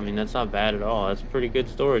know. I mean, that's not bad at all. That's pretty good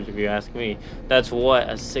storage, if you ask me. That's what,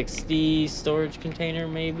 a 60 storage container,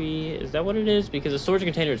 maybe? Is that what it is? Because a storage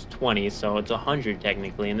container is 20, so it's 100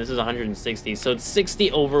 technically, and this is 160. So it's 60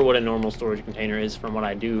 over what a normal storage container is from what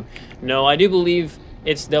I do know. I do believe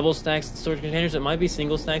it's double stacks storage containers. It might be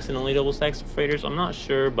single stacks and only double stacks for freighters. I'm not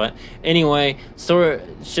sure, but anyway,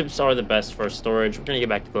 ships are the best for storage. We're going to get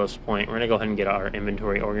back to Glyphs point. We're going to go ahead and get our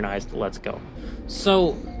inventory organized. Let's go.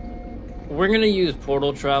 So we're going to use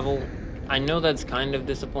portal travel. I know that's kind of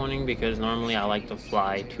disappointing because normally I like to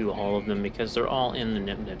fly to all of them because they're all in the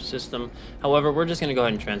NmsGlyph system. However, we're just going to go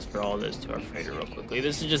ahead and transfer all of this to our freighter real quickly.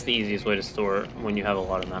 This is just the easiest way to store when you have a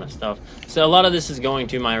lot amount of stuff. So a lot of this is going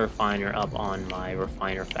to my refiner up on my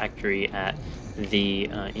refiner factory at the,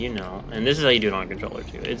 you know, and this is how you do it on a controller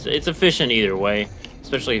too. It's efficient either way,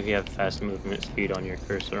 especially if you have fast movement speed on your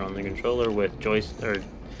cursor on the controller with joystick or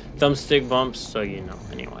thumbstick bumps, so you know.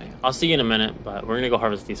 Anyway, I'll see you in a minute, but we're gonna go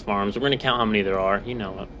harvest these farms. We're gonna count how many there are. You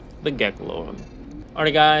know what? The Geklorum.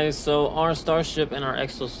 Alright guys, so our starship and our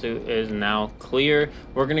exosuit is now clear.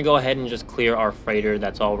 We're gonna go ahead and just clear our freighter.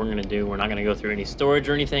 That's all we're gonna do. We're not gonna go through any storage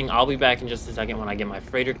or anything. I'll be back in just a second when I get my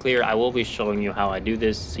freighter clear. I will be showing you how I do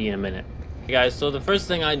this. See you in a minute. Hey guys, so the first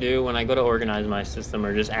thing I do when I go to organize my system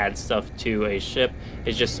or just add stuff to a ship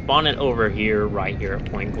is just spawn it over here, right here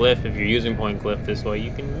at Point Glyph. If you're using Point Glyph this way,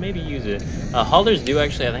 you can maybe use it. Haulers do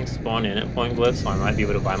actually, I think, spawn in at Point Glyph, so I might be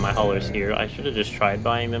able to buy my haulers here. I should have just tried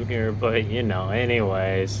buying them here, but you know,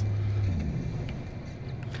 anyways.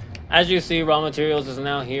 As you see, raw materials is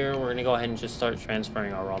now here. We're going to go ahead and just start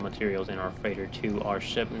transferring our raw materials in our freighter to our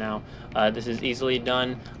ship now. This is easily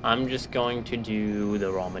done. I'm just going to do the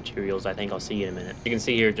raw materials. I think I'll see you in a minute. You can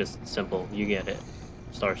see here, just simple. You get it.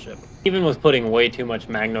 Starship. Even with putting way too much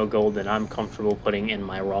magno gold that I'm comfortable putting in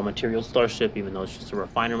my raw material starship, even though it's just a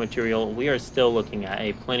refiner material, we are still looking at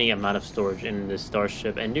a plenty amount of storage in this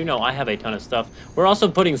starship. And do know I have a ton of stuff. We're also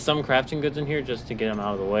putting some crafting goods in here just to get them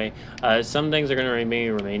out of the way. Some things are going to be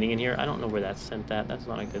remaining in here. I don't know where that's sent at. That's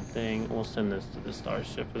not a good thing. We'll send this to the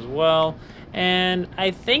starship as well. And I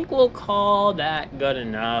think we'll call that good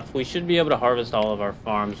enough. We should be able to harvest all of our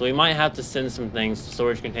farms. We might have to send some things to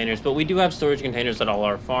storage containers, but we do have storage containers at all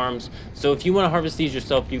our farms. So if you want to harvest these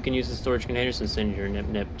yourself, you can use the storage containers and send your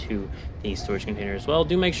nip to the storage container as well.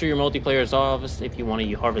 Do make sure your multiplayer is harvest if you want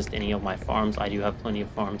to harvest any of my farms. I do have plenty of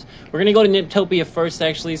farms. We're going to go to Niptopia first,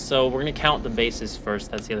 actually, so we're going to count the bases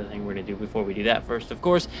first. That's the other thing we're going to do before we do that first. Of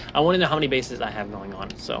course, I want to know how many bases I have going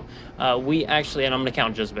on. So we actually, and I'm going to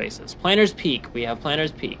count just bases. Planner's Peak. We have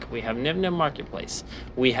Planner's Peak. We have Nip Marketplace.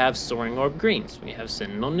 We have Soaring Orb Greens. We have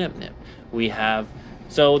Sentinel Nip. We have,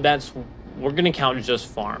 so that's, we're going to count just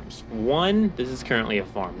farms. 1, this is currently a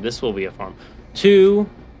farm. This will be a farm. 2,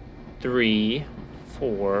 3,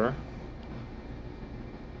 4,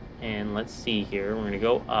 and let's see here. We're going to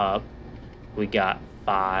go up. We got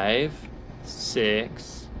 5,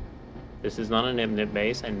 6. This is not a Nip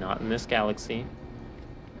base and not in this galaxy.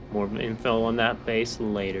 More info on that base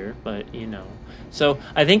later, but you know. So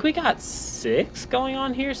I think we got 6 going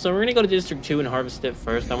on here. So we're going to go to District 2 and harvest it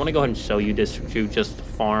first. I want to go ahead and show you District 2, just the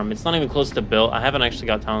farm. It's not even close to built. I haven't actually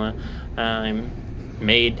got time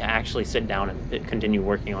made to actually sit down and continue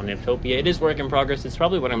working on Niptopia. It is work in progress. It's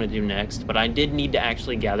probably what I'm going to do next, but I did need to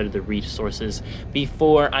actually gather the resources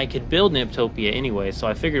before I could build Niptopia anyway. So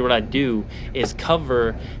I figured what I'd do is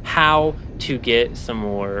cover how to get some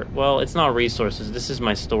more, well, it's not resources. This is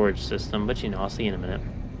my storage system, but you know, I'll see you in a minute.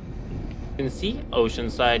 You can see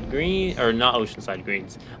Oceanside Green, or not Oceanside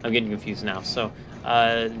Greens. I'm getting confused now. So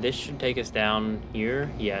this should take us down here.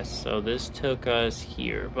 Yes, so this took us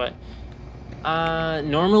here, but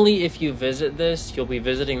normally if you visit this, you'll be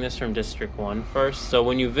visiting this from District 1 first. So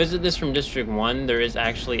when you visit this from District 1, there is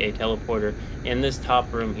actually a teleporter in this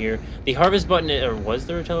top room here. The harvest button, or was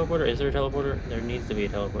there a teleporter? Is there a teleporter? There needs to be a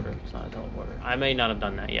teleporter. It's not a teleporter. I may not have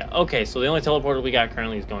done that yet. Okay, so the only teleporter we got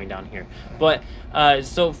currently is going down here. But,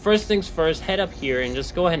 so first things first, head up here and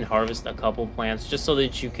just go ahead and harvest a couple plants just so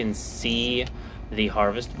that you can see the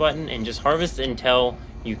harvest button, and just harvest until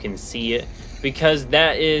you can see it, because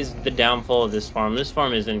that is the downfall of this farm. This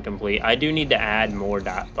farm is incomplete. I do need to add more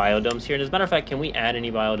biodomes here. And as a matter of fact, can we add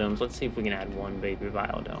any biodomes? Let's see if we can add one baby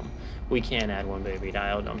biodome. We can add one baby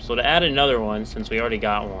biodome. So to add another one, since we already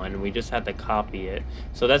got one, we just have to copy it.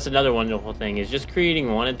 So that's another wonderful thing, is just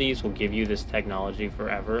creating one of these will give you this technology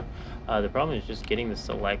forever. The problem is just getting to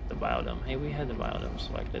select the biodome. Hey, we had the biodome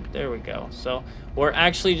selected. There we go. So we're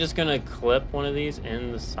actually just going to clip one of these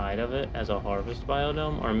in the side of it as a harvest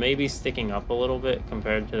biodome, or maybe sticking up a little bit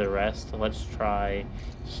compared to the rest. So let's try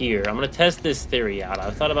here. I'm going to test this theory out.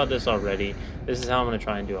 I've thought about this already. This is how I'm going to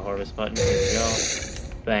try and do a harvest button. Here we go.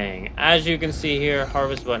 Bang. As you can see here,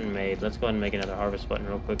 harvest button made. Let's go ahead and make another harvest button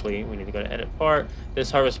real quickly. We need to go to edit part.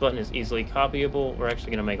 This harvest button is easily copyable. We're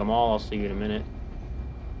actually going to make them all. I'll see you in a minute.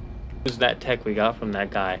 Use that tech we got from that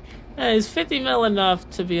guy. Is 50 mil enough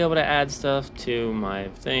to be able to add stuff to my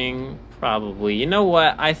thing? Probably. You know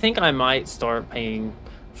what? I think I might start paying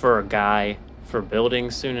for a guy for building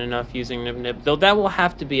soon enough using Nip, though that will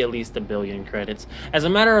have to be at least 1 billion credits. As a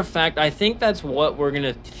matter of fact, I think that's what we're going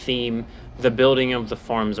to theme the building of the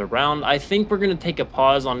farms around. I think we're going to take a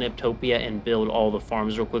pause on Niptopia and build all the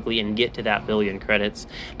farms real quickly and get to that 1 billion credits.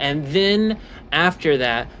 And then after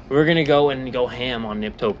that, we're going to go ham on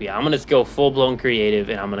Niptopia. I'm going to go full-blown creative,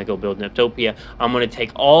 and I'm going to go build Niptopia. I'm going to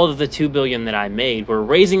take all of the 2 billion that I made. We're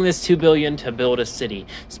raising this 2 billion to build a city.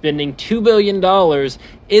 Spending $2 billion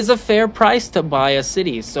is a fair price to buy a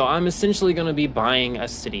city. So I'm essentially going to be buying a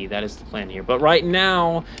city. That is the plan here. But right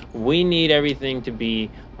now, we need everything to be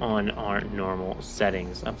on our normal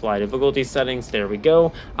settings. Apply difficulty settings. There we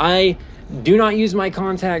go. I do not use my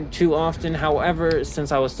contact too often. However,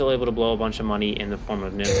 since I was still able to blow a bunch of money in the form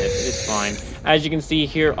of NmsGlyphs, it's fine. As you can see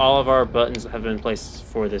here, all of our buttons have been placed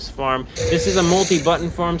for this farm. This is a multi-button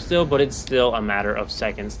farm still, but it's still a matter of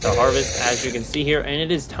seconds to harvest, as you can see here, and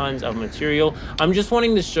it is tons of material. I'm just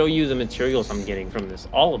wanting to show you the materials I'm getting from this,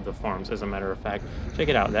 all of the farms, as a matter of fact. Check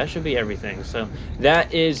it out. That should be everything. So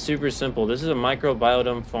that is super simple. This is a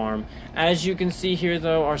microbiome farm. As you can see here,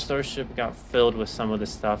 though, our starship got filled with some of the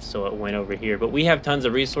stuff, so it went over here. But we have tons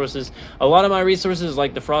of resources. A lot of my resources,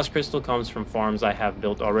 like the frost crystal, comes from farms I have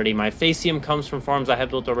built already. My facium comes from farms I have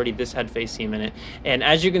built already. This had facium in it. And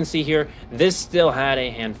as you can see here, this still had a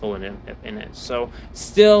handful of nip in it. So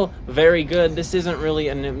still very good. This isn't really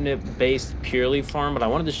a nip based purely farm, but I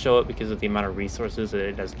wanted to show it because of the amount of resources that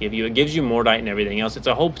it does give you. It gives you mordite and everything else. It's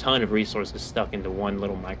a whole ton of resources stuck into one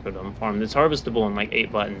little microdome farm that's harvestable in like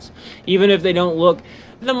 8 buttons. Even if they don't look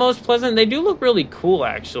the most pleasant, they do look really cool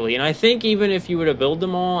actually. And I think even if you were to build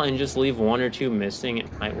them all and just leave 1 or 2 missing,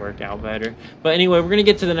 it might work out better. But anyway, we're gonna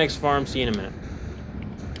get to the next farm. See you in a minute.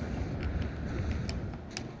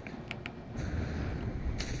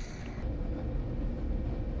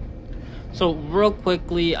 So real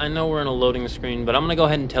quickly, I know we're in a loading screen, but I'm going to go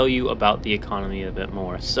ahead and tell you about the economy a bit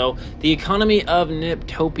more. So the economy of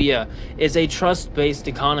Niptopia is a trust-based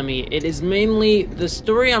economy. It is mainly the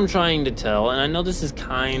story I'm trying to tell, and I know this is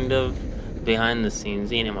kind of behind the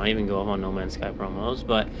scenes, and it might even go up on No Man's Sky promos,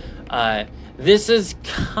 but this is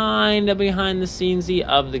kind of behind the scenes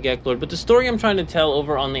of the Geklord. But the story I'm trying to tell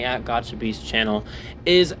over on the @GotchaBeast channel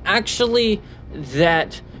is actually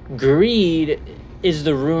that greed is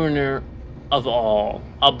the ruiner of all,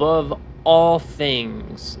 above all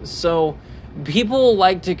things. So people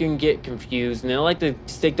like to get confused, and they like to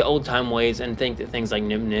stick to old time ways and think that things like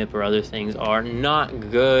Nip or other things are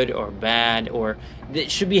not good or bad or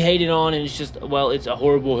that should be hated on, and it's just, well, it's a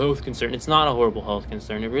horrible health concern. It's not a horrible health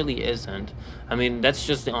concern. It really isn't. I mean, that's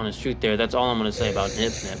just the honest truth there. That's all I'm going to say about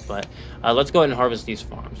Nip. But let's go ahead and harvest these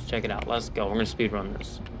farms. Check it out. Let's go. We're going to speed run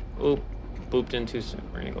this. Oop, booped in too soon.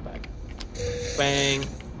 We're going to go back. Bang.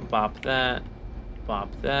 Bop that. Bop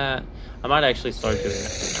that. I might actually start doing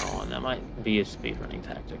that from now on. That might be a speedrunning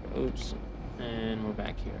tactic. Oops. And we're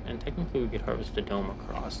back here. And technically we could harvest a dome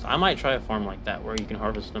across. I might try a farm like that where you can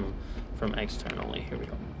harvest them from externally. Here we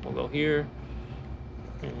go. We'll go here.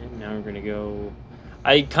 And now we're going to go...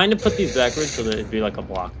 I kind of put these backwards so that it'd be like a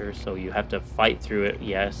blocker. So you have to fight through it,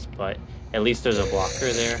 yes. But at least there's a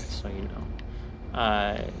blocker there. So you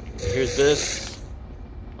know. Here's this.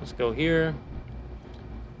 Let's go here.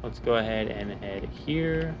 Let's go ahead and head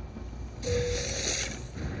here.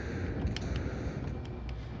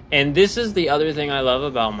 And this is the other thing I love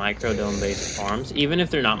about microdome-based farms. Even if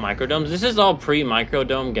they're not microdomes, this is all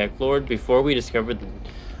pre-microdome Geklord before we discovered the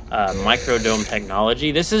microdome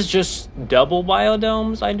technology. This is just double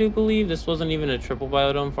biodomes, I do believe. This wasn't even a triple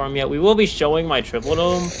biodome farm yet. We will be showing my triple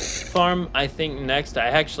dome farm, I think, next. I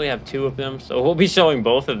actually have 2 of them, so we'll be showing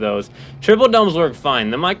both of those. Triple domes work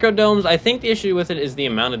fine. The microdomes, I think the issue with it is the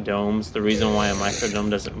amount of domes. The reason why a microdome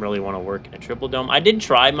doesn't really want to work in a triple dome. I did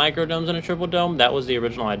try microdomes in a triple dome. That was the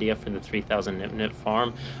original idea for the 3000 Nip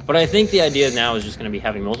farm. But I think the idea now is just going to be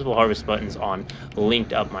having multiple harvest buttons on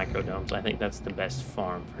linked up microdomes. I think that's the best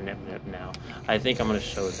farm for Nip now. I think I'm going to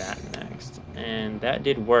show that next. And that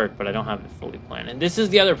did work, but I don't have it fully planned. And this is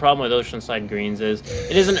the other problem with Oceanside Greens is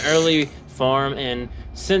it is an early farm, and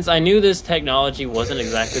since I knew this technology wasn't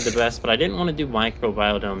exactly the best, but I didn't want to do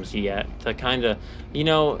microbiodomes yet to kind of, you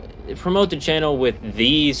know, promote the channel with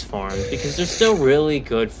these farms because they're still really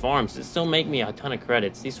good farms that still make me a ton of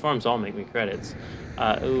credits. These farms all make me credits.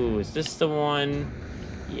 Ooh, is this the one?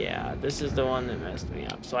 Yeah, this is the one that messed me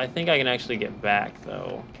up. So I think I can actually get back,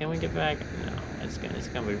 though. Can we get back? No, it's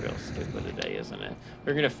gonna be real stupid today, isn't it?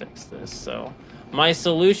 We're gonna fix this. So my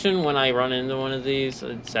solution when I run into one of these,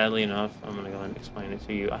 sadly enough, I'm gonna go ahead and explain it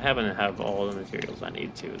to you. I happen to have all the materials I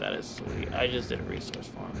need to. That is sweet. I just did a resource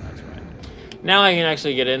farm. That's right. Now I can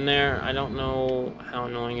actually get in there. I don't know how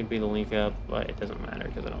annoying it'd be to link up, but it doesn't matter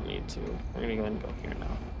because I don't need to. We're gonna go ahead and go here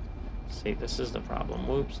now. See, this is the problem.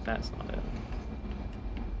 Whoops, that's not it.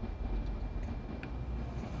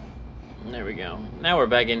 There we go. Now we're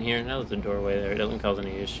back in here. Now there's a doorway there. It doesn't cause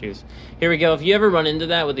any issues. Here we go. If you ever run into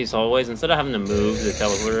that with these hallways, instead of having to move the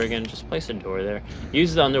teleporter again, just place a door there.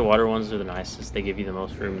 Use the underwater ones. They're the nicest. They give you the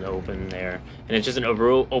most room to open there. And it's just an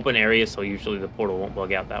open area, so usually the portal won't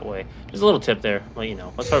bug out that way. Just a little tip there. Let you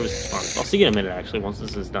know. Let's harvest this farm. I'll see you in a minute, actually, once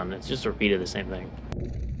this is done. It's just repeated the same thing.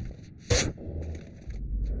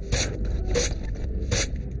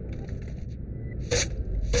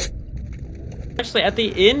 Actually, at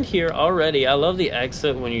the end here already, I love the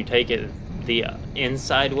exit when you take it the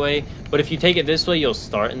inside way, but if you take it this way, you'll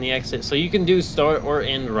start in the exit. So you can do start or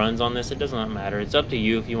end runs on this. It does not matter. It's up to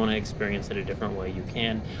you. If you want to experience it a different way, you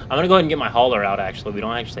can. I'm going to go ahead and get my hauler out, actually. We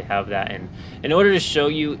don't actually have that. And in order to show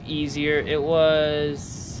you easier, it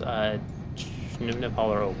was Nip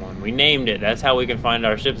Hauler 01. We named it. That's how we can find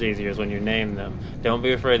our ships easier, is when you name them. Don't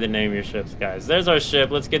be afraid to name your ships, guys. There's our ship.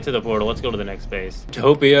 Let's get to the portal. Let's go to the next base.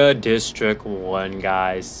 Topia District 1,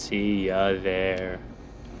 guys. See ya there.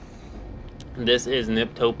 This is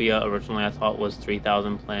Niptopia. Originally, I thought was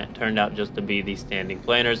 3,000 plant. Turned out just to be the standing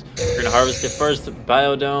planters. We're going to harvest the first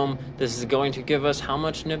biodome. This is going to give us how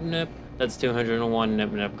much Nip? That's 201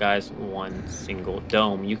 Nip, guys. One single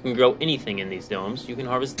dome. You can grow anything in these domes. You can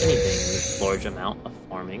harvest anything in this large amount of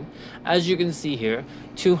farming. As you can see here,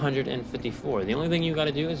 254. The only thing you got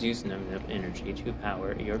to do is use Nip energy to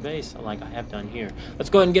power your base, like I have done here. Let's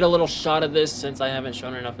go ahead and get a little shot of this since I haven't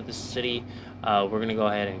shown enough of this city. We're going to go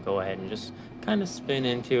ahead and just kind of spin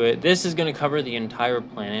into it. This is going to cover the entire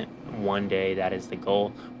planet one day. That is the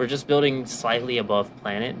goal. We're just building slightly above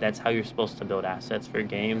planet. That's how you're supposed to build assets for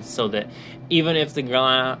games, so that even if the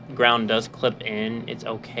ground does clip in, it's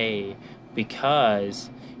okay,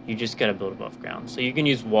 because you just got to build above ground. So you can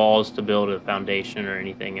use walls to build a foundation or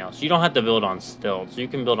anything else. You don't have to build on stilts. You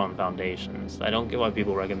can build on foundations. I don't get why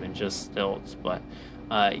people recommend just stilts, but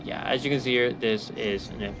yeah, as you can see here, this is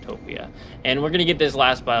Niptopia. And we're going to get this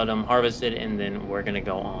last biodome harvested, and then we're going to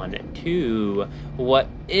go on to what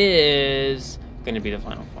is going to be the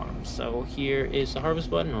final farm. So here is the harvest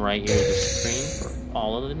button. Right here is the screen for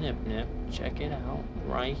all of the Nip. Check it out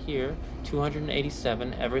right here.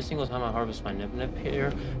 287 every single time I harvest my Nip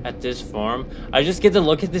here at this farm. I just get to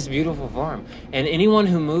look at this beautiful farm. And anyone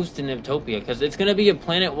who moves to Niptopia, because it's going to be a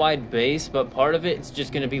planet-wide base, but part of it's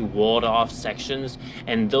just going to be walled off sections,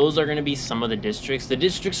 and those are going to be some of the districts. The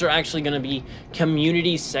districts are actually going to be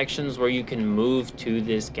community sections where you can move to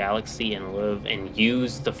this galaxy and live and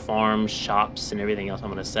use the farm, shops, and everything else I'm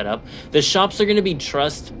going to set up. The shops are going to be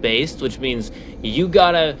trust-based, which means you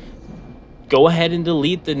gotta go ahead and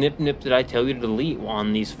delete the Nip that I tell you to delete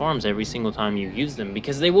on these farms every single time you use them,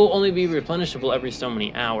 because they will only be replenishable every so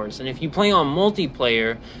many hours. And if you play on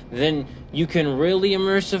multiplayer, then you can really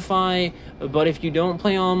immersify, but if you don't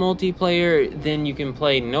play on multiplayer, then you can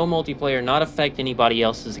play no multiplayer, not affect anybody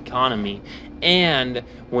else's economy. And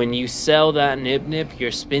when you sell that Nip,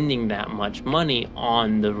 you're spending that much money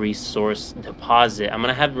on the resource deposit. I'm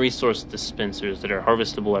going to have resource dispensers that are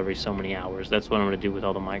harvestable every so many hours. That's what I'm going to do with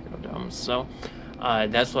all the microdomes. So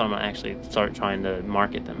that's what I'm going to actually start trying to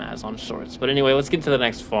market them as on shorts. But anyway, let's get to the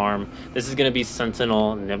next farm. This is going to be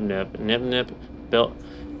Sentinel Nip built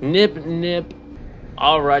Nip.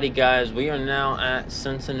 Alrighty, guys, we are now at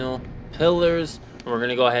Sentinel Pillars. We're going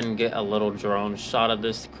to go ahead and get a little drone shot of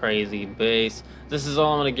this crazy base. This is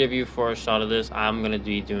all I'm going to give you for a shot of this. I'm going to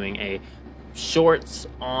be doing a shorts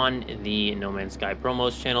on the No Man's Sky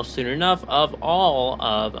promos channel soon enough of all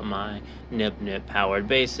of my Nip powered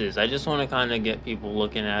bases. I just want to kind of get people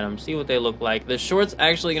looking at them, see what they look like. The shorts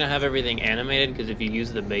actually going to have everything animated, because if you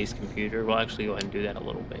use the base computer, we'll actually go ahead and do that a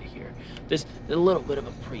little bit here. This a little bit of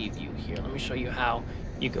a preview here. Let me show you how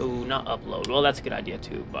you go, not upload. Well, that's a good idea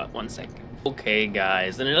too, but 1 second. Okay,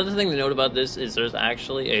 guys, and another thing to note about this is there's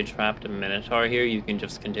actually a trapped Minotaur here. You can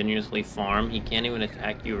just continuously farm. He can't even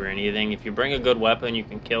attack you or anything. If you bring a good weapon, you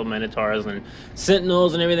can kill Minotaurs and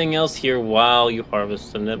Sentinels and everything else here while you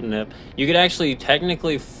harvest the Nip. You could actually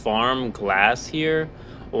technically farm glass here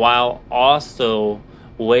while also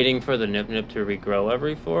waiting for the Nip to regrow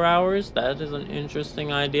every 4 hours. That is an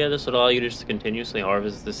interesting idea. This would allow you to just continuously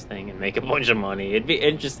harvest this thing and make a bunch of money. It'd be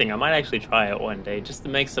interesting. I might actually try it one day just to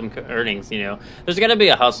make some earnings, you know. There's got to be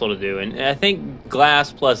a hustle to do, and I think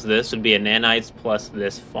glass plus this would be a nanites plus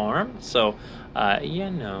this farm. So,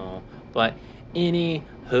 you know. But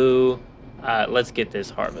anywho, let's get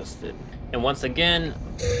this harvested. And once again,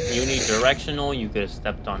 unidirectional. You could have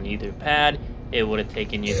stepped on either pad. It would have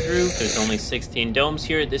taken you through. There's only 16 domes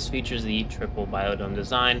here. This features the triple biodome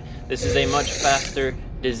design. This is a much faster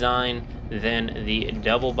design than the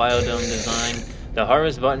double biodome design. The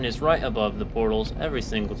harvest button is right above the portals every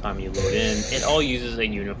single time you load in. It all uses a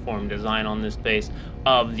uniform design on this base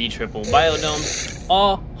of the triple biodome.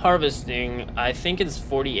 All harvesting, I think it's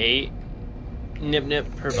 48 Nip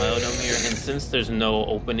per biodome here, and since there's no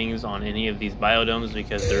openings on any of these biodomes,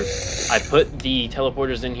 because I put the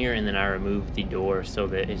teleporters in here and then I removed the door so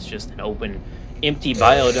that it's just an open empty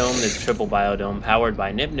biodome. This triple biodome powered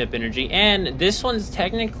by Nip energy, and this one's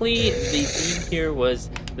technically, the theme here was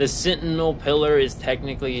the Sentinel pillar is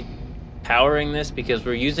technically powering this, because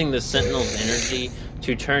we're using the Sentinel's energy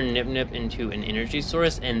to turn Nip into an energy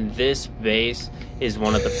source, and this base is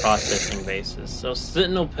one of the processing bases. So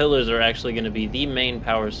Sentinel pillars are actually going to be the main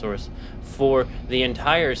power source for the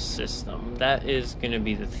entire system. That is going to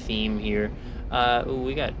be the theme here.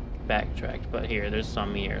 We got backtracked, but there's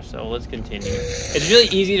some here, so let's continue. It's really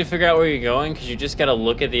easy to figure out where you're going, because you just got to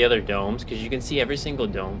look at the other domes, because you can see every single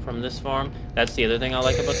dome from this farm. That's the other thing I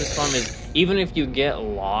like about this farm, is even if you get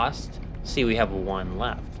lost, See, we have one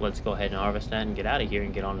left. Let's go ahead and harvest that and get out of here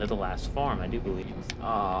and get on to the last farm, I do believe.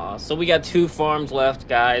 So we got 2 farms left,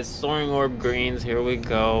 guys. Soaring orb greens, here we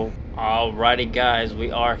go. Alrighty, guys,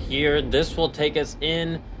 we are here. This will take us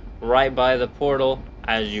in right by the portal.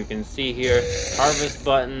 As you can see here, harvest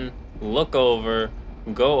button, look over,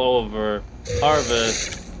 go over,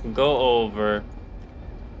 harvest, go over,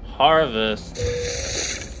 harvest,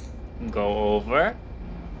 go over,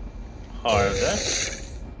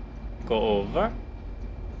 harvest, go over,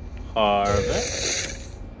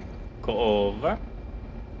 harvest, go over,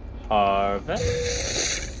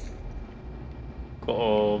 harvest, go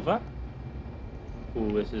over.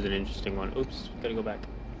 Ooh, this is an interesting one. Oops, gotta go back.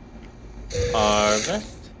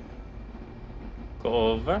 Harvest, go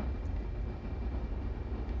over,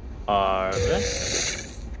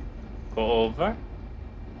 harvest, go over,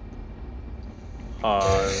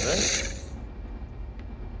 harvest,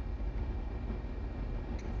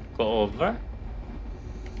 go over,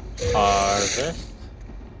 harvest,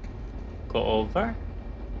 go over,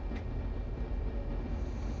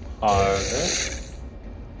 harvest,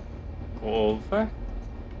 go over,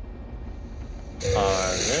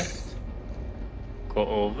 harvest, go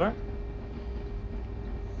over,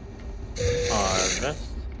 harvest,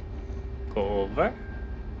 go over,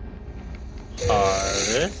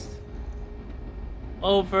 harvest,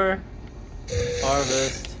 over,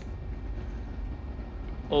 harvest,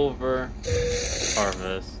 over,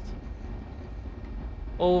 harvest,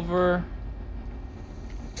 over,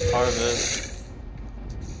 harvest,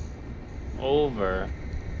 over,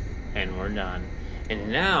 and we're done. And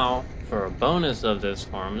now, for a bonus of this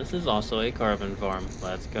farm, this is also a carbon farm.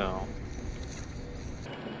 Let's go.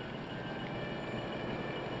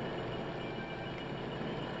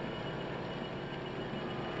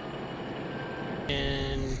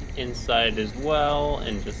 And inside as well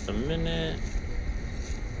in just a minute.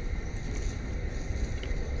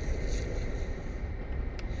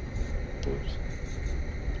 Oops.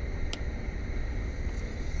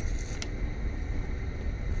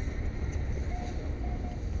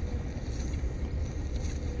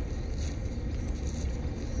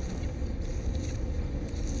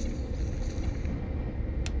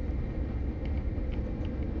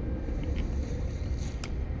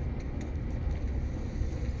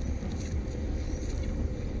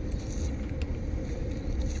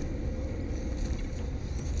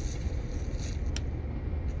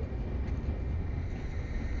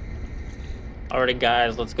 Alrighty,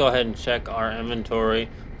 guys, let's go ahead and check our inventory.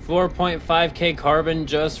 4.5k carbon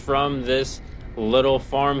just from this little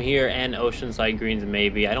farm here, and Oceanside Greens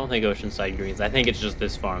maybe. I don't think Oceanside Greens. I think it's just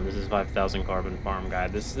this farm. This is 5,000 carbon farm, guy.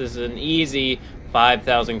 This is an easy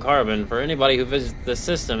 5,000 carbon for anybody who visits the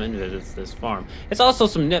system and visits this farm. It's also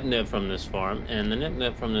some nip from this farm, and the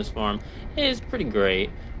nip from this farm is pretty great.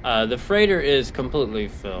 The freighter is completely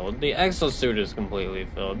filled. The exosuit is completely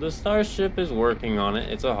filled. The starship is working on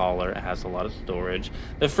it. It's a hauler. It has a lot of storage.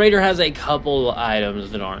 The freighter has a couple items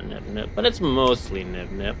that aren't nip, but it's mostly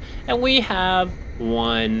nip. And we have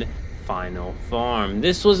one final farm.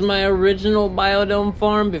 This was my original biodome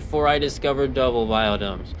farm before I discovered double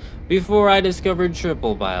biodomes. Before I discovered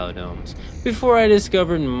triple biodomes. Before I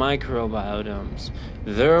discovered micro biodomes.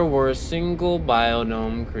 There were single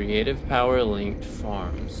biodome creative power linked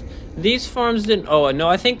farms. These farms didn't, oh no,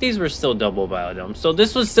 I think these were still double biodomes. So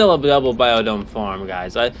this was still a double biodome farm,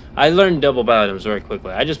 guys. I learned double biodomes very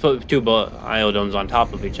quickly. I just put 2 biodomes on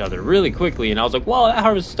top of each other really quickly, and I was like, wow, that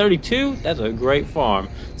harvests 32? That's a great farm.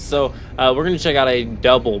 So we're gonna check out a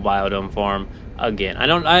double biodome farm again.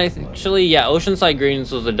 Oceanside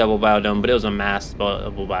Greens was a double biodome, but it was a masked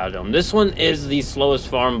double biodome. This one is the slowest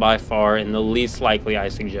farm by far and the least likely I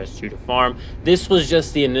suggest you to farm. This was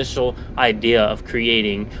just the initial idea of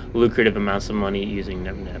creating lucrative amounts of money using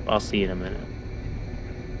nip. I'll see you in a minute.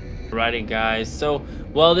 Alrighty, guys, so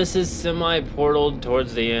while this is semi-portaled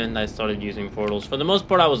towards the end, I started using portals. For the most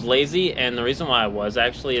part, I was lazy, and the reason why I was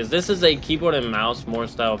actually is this is a keyboard and mouse more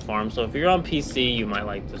style farm. So if you're on PC, you might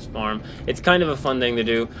like this farm. It's kind of a fun thing to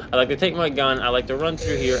do. I like to take my gun, I like to run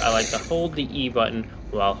through here, I like to hold the E button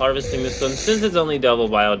while harvesting this one. Since it's only double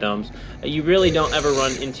biodomes, you really don't ever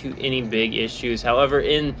run into any big issues. However,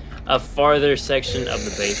 in a farther section of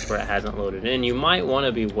the base where it hasn't loaded in, you might want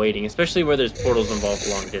to be waiting, especially where there's portals involved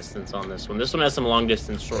long distance on this one. This one has some long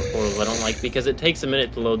distance short portals I don't like because it takes a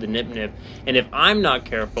minute to load the nip, and if I'm not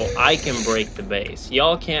careful, I can break the base.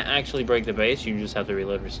 Y'all can't actually break the base, you just have to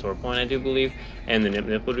reload restore point, I do believe, and the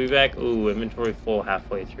nip would be back. Ooh, inventory full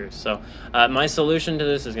halfway through. So my solution to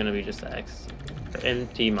this is going to be just to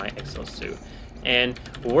empty my exosuit. And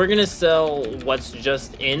we're gonna sell what's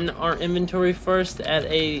just in our inventory first at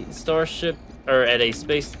a starship, or at a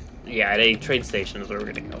space yeah, at a trade station is where we're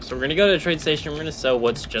gonna go. So we're gonna go to a trade station. We're gonna sell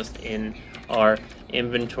what's just in our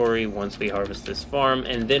inventory once we harvest this farm,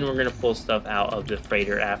 and then we're gonna pull stuff out of the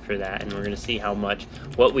freighter after that, and we're gonna see how much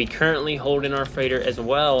what we currently hold in our freighter as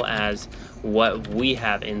well as what we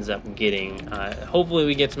have ends up getting. Hopefully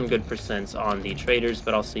we get some good percents on the traders,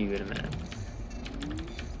 but I'll see you in a minute.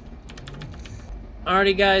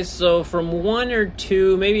 Alrighty guys, so from 1 or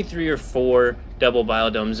 2, maybe 3 or 4 double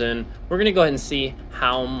biodomes in, we're gonna go ahead and see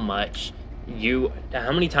how many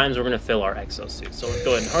times we're gonna fill our exosuit. So let's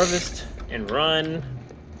go ahead and harvest and run.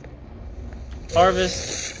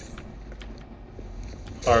 Harvest.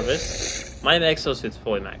 Harvest. My exosuit's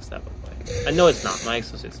fully maxed out, by the way. I know it's not. My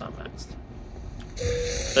exosuit's not maxed.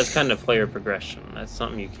 That's kind of player progression. That's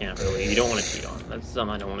something you don't want to cheat on. That's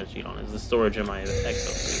something I don't want to cheat on, is the storage of my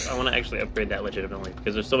exosuit. I want to actually upgrade that legitimately,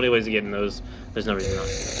 because there's so many ways to get in those, there's no reason not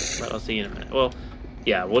to. But I'll see you in a minute. Well,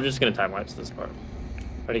 yeah, we're just going to time-lapse this part.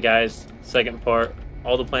 Alrighty guys, second part.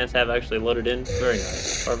 All the plants have actually loaded in. Very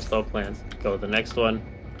nice. Harvest all plants. Go to the next one.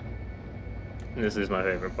 And this is my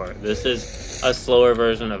favorite part. This is a slower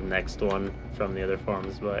version of next one from the other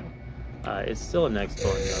farms, but it's still a next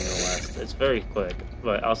one nonetheless. It's very quick,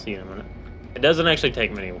 but I'll see you in a minute. It doesn't actually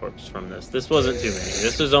take many warps from this. This wasn't too many.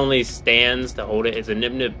 This was only stands to hold it. It's a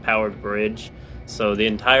NmsGlyph powered bridge, so the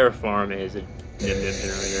entire farm is a NmsGlyph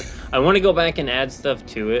generator. I want to go back and add stuff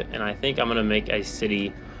to it, and I think I'm going to make a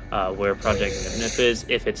city where Project NmsGlyph is,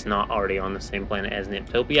 if it's not already on the same planet as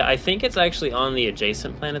Niptopia. I think it's actually on the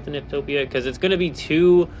adjacent planet to Niptopia, because it's going to be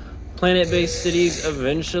 2 planet-based cities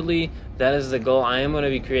eventually. That is the goal. I am going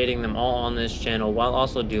to be creating them all on this channel while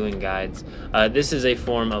also doing guides. This is a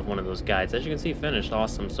form of one of those guides. As you can see, finished.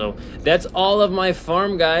 Awesome. So that's all of my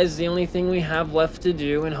farm, guys. The only thing we have left to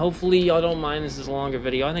do, and hopefully y'all don't mind this is a longer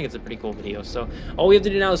video. I think it's a pretty cool video. So all we have to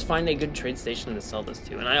do now is find a good trade station to sell this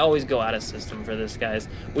to. And I always go out of system for this, guys.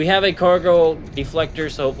 We have a cargo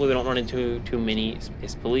deflector, so hopefully we don't run into too many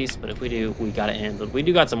space police. But if we do, we got it handled. We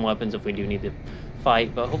do got some weapons if we do need to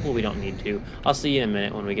fight, but hopefully we don't need to. I'll see you in a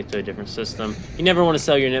minute when we get to a different system. You never want to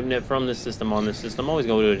sell your NmsGlyph from this system on this system. Always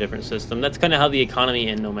go to a different system. That's kind of how the economy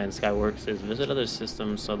in No Man's Sky works, is visit other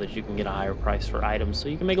systems so that you can get a higher price for items, so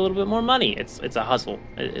you can make a little bit more money. It's a hustle.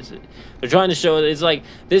 They're trying to show it's like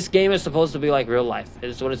this game is supposed to be like real life.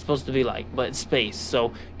 It's what it's supposed to be like, but it's space.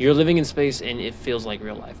 So you're living in space and it feels like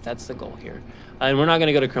real life. That's the goal here. And we're not going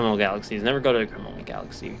to go to criminal galaxies. Never go to a criminal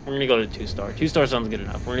galaxy. We're going to go to 2-star. 2-star sounds good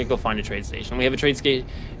enough. We're going to go find a trade station. We have a trade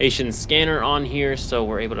station scanner on here, so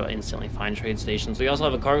we're able to instantly find trade stations. We also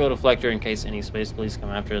have a cargo deflector in case any space police come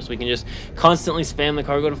after us. We can just constantly spam the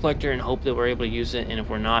cargo deflector and hope that we're able to use it. And if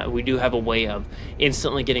we're not, we do have a way of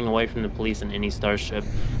instantly getting away from the police in any starship.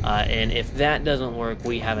 And if that doesn't work,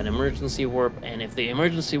 we have an emergency warp. And if the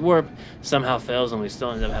emergency warp somehow fails and we still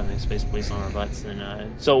end up having space police on our butts,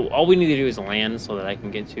 then so all we need to do is land, so that I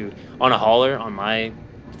can get to on a hauler on my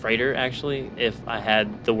freighter, actually, if I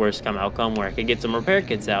had the worst outcome where I could get some repair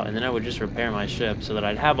kits out, and then I would just repair my ship so that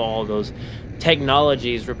I'd have all those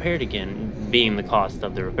technologies repaired again, being the cost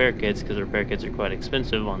of the repair kits, because the repair kits are quite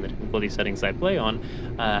expensive on the difficulty settings I play on.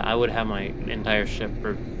 I would have my entire ship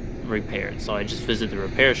repaired, so I just visit the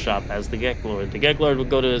repair shop as the Gek Lord. The Gek Lord would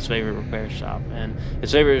go to his favorite repair shop, and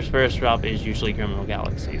his favorite repair shop is usually criminal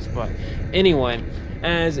galaxies. But anyway,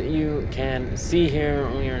 as you can see here,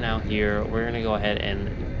 we are now here. We're going to go ahead and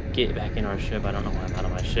get back in our ship. I don't know why I'm out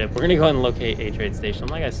of my ship. We're going to go ahead and locate a trade station.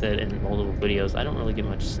 Like I said in multiple videos, I don't really get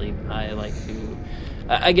much sleep.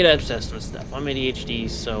 I get obsessed with stuff. I'm ADHD,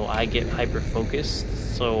 so I get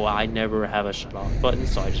hyper-focused, so I never have a shut-off button,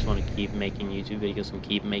 so I just want to keep making YouTube videos and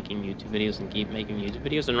keep making YouTube videos and keep making YouTube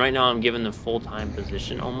videos. And right now I'm given the full-time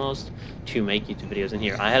position almost to make YouTube videos. And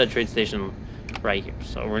here, I had a trade station right here,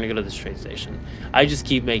 so we're gonna go to this trade station. I just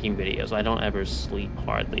keep making videos. I don't ever sleep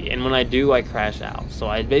hardly, and when I do, I crash out. So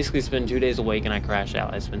I basically spend 2 days awake and I crash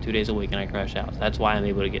out. I spend 2 days awake and I crash out. That's why I'm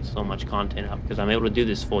able to get so much content out, because I'm able to do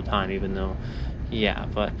this full time, even though, yeah.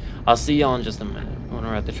 But I'll see y'all in just a minute when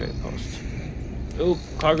we're at the trade post. Ooh,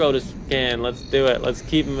 cargo to scan. Let's do it. Let's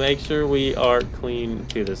make sure we are clean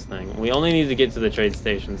to this thing. We only need to get to the trade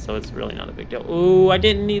station, so it's really not a big deal. Ooh, I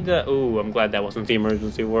didn't need the. Ooh, I'm glad that wasn't the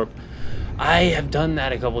emergency warp. I have done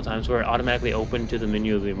that a couple times where it automatically opened to the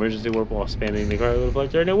menu of the emergency warp while spamming the cargo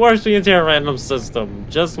deflector, and it works the entire random system.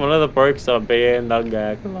 Just one of the perks of being the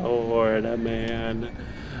Gek Lord, man.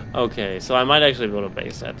 Okay, so I might actually build a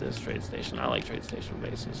base at this trade station. I like trade station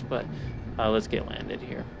bases, but let's get landed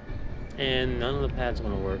here. And none of the pads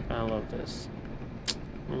want to work. I love this.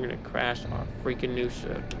 We're going to crash our freaking new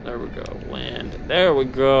ship. There we go. Land. There we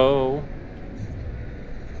go.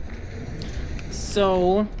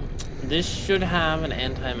 So, this should have an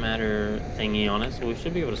antimatter thingy on it, so we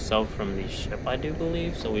should be able to sell from the ship, I do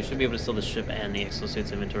believe. So we should be able to sell the ship and the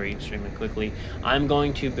exosuits inventory extremely quickly. I'm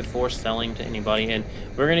going to, before selling to anybody, and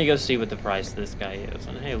we're going to go see what the price of this guy is.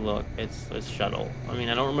 And hey, look, it's a shuttle. I mean,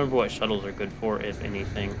 I don't remember what shuttles are good for, if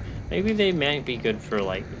anything. Maybe they might be good for,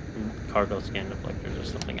 like, cargo scan deflectors or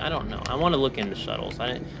something. I don't know. I want to look into shuttles.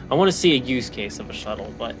 I want to see a use case of a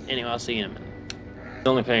shuttle, but anyway, I'll see you in a minute.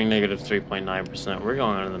 Only paying negative 3.9%. We're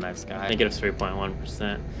going on to the next guy. Negative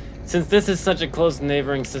 3.1%. Since this is such a close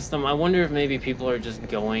neighboring system, I wonder if maybe people are just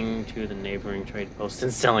going to the neighboring trade post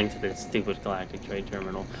and selling to this stupid galactic trade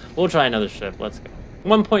terminal. We'll try another ship. Let's go.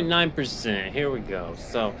 1.9%. Here we go.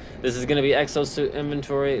 So this is going to be exosuit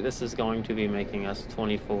inventory. This is going to be making us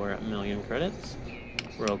 24 million credits.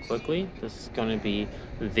 Real quickly, this is going to be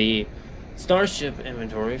the Starship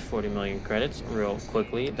inventory, 40 million credits, real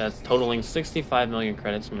quickly. That's totaling 65 million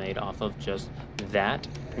credits made off of just that.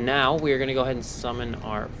 Now, we're going to go ahead and summon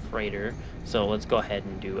our freighter. So let's go ahead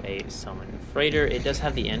and do a summon freighter. It does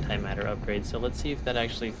have the antimatter upgrade, so let's see if that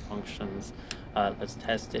actually functions. Let's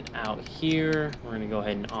test it out here. We're going to go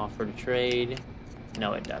ahead and offer to trade.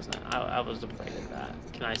 No, it doesn't. I was afraid of that.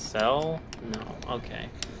 Can I sell? No. Okay.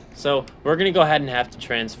 So we're going to go ahead and have to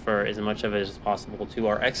transfer as much of it as possible to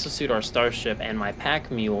our exosuit, our starship, and my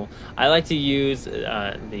pack mule. I like to use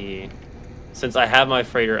since I have my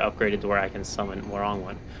freighter upgraded to where I can summon,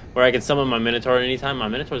 where I can summon my Minotaur at any time. My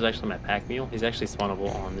Minotaur is actually my pack mule. He's actually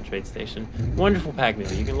spawnable on the trade station. Wonderful pack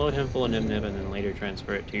mule. You can load him full of nib and then later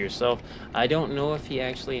transfer it to yourself. I don't know if he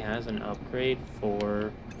actually has an upgrade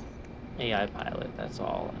for AI pilot, that's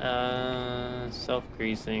all.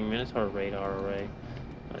 Self-greasing, Minotaur radar array.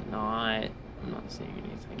 But I'm not seeing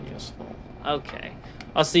anything useful. Okay.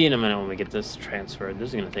 I'll see you in a minute when we get this transferred.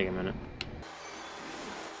 This is going to take a minute.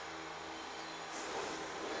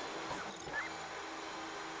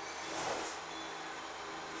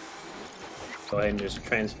 Go ahead and just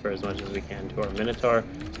transfer as much as we can to our Minotaur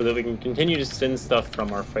so that we can continue to send stuff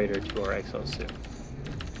from our freighter to our exosuit.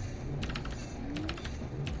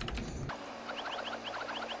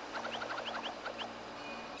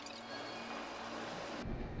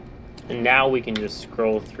 And now we can just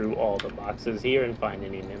scroll through all the boxes here and find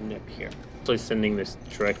any NmsGlyph here. I'm actually sending this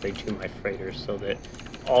directly to my freighter so that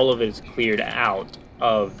all of it is cleared out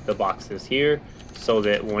of the boxes here, so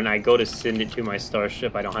that when I go to send it to my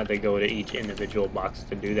starship, I don't have to go to each individual box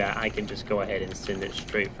to do that. I can just go ahead and send it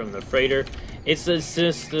straight from the freighter. It's a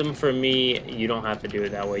system for me. You don't have to do it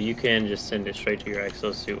that way. You can just send it straight to your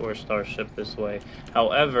exosuit or starship this way.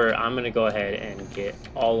 However, I'm going to go ahead and get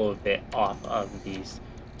all of it off of these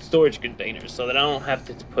storage containers so that I don't have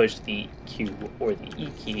to push the Q or the E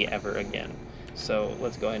key ever again. So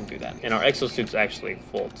let's go ahead and do that. And our exosuit's actually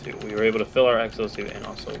full too. We were able to fill our exosuit and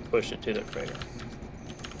also push it to the freighter.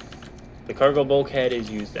 The cargo bulkhead is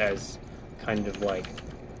used as kind of like,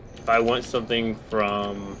 if I want something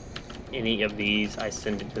from any of these, I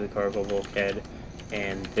send it to the cargo bulkhead,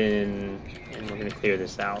 and we're going to clear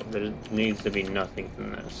this out. There needs to be nothing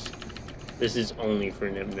from this. This is only for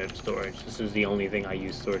NmsGlyph storage. This is the only thing I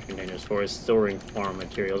use storage containers for, is storing farm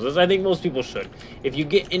materials, as I think most people should. If you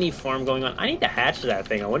get any farm going on, I need to hatch that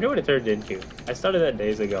thing. I wonder what it turned into. I started that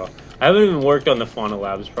days ago. I haven't even worked on the Fauna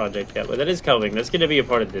Labs project yet, but that is coming. That's going to be a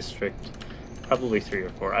part of District, probably 3 or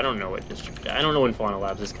 4. I don't know what district. I don't know when Fauna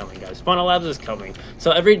Labs is coming, guys. Fauna Labs is coming. So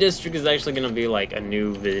every district is actually going to be like a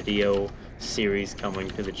new video series coming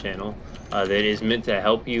to the channel. That is meant to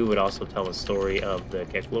help you, but also tell a story of the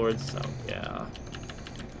Gek Lords, so yeah.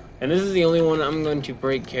 And this is the only one I'm going to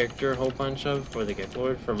break character a whole bunch of for the Gek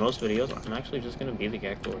Lord. For most videos, I'm actually just going to be the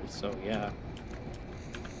Gek Lord, so yeah.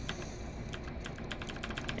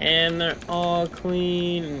 And they're all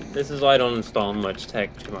clean. This is why I don't install much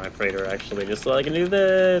tech to my freighter, actually, just so I can do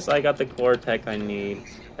this. I got the core tech I need.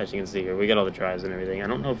 As you can see here, we got all the drives and everything. I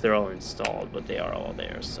don't know if they're all installed, but they are all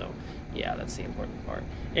there, so yeah, that's the important part.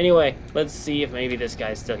 Anyway, let's see if maybe this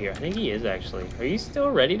guy's still here. I think he is, actually. Are you still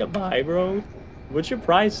ready to buy, bro? What's your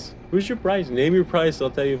price? What's your price? Name your price, I'll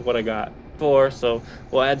tell you what I got. 4, so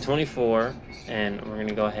we'll add 24, and we're going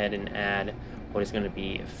to go ahead and add what is going to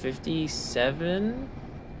be 57?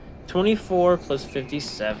 24 plus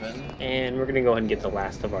 57, and we're going to go ahead and get the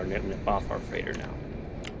last of our NmsGlyph off our freighter now.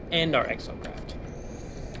 And our exocraft.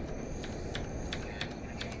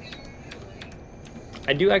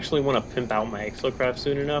 I do actually want to pimp out my exocraft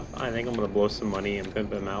soon enough. I think I'm going to blow some money and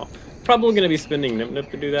pimp him out. Probably going to be spending NmsGlyph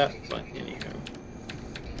to do that, but anywho.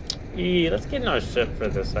 Let's get in our ship for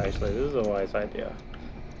this, actually. This is a wise idea.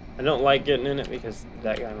 I don't like getting in it because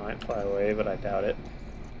that guy might fly away, but I doubt it.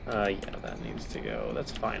 Yeah, that needs to go.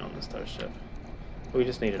 That's fine on the starship. We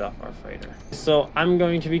just need it off our freighter. So I'm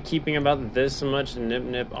going to be keeping about this much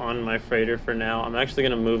Nip on my freighter for now. I'm actually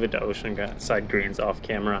going to move it to Oceanside Greens off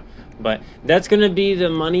camera. But that's going to be the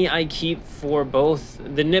money I keep for both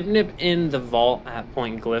the Nip in the vault at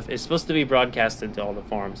Point Glyph. It's supposed to be broadcasted to all the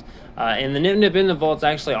farms. And the Nip in the vault's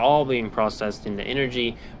actually all being processed into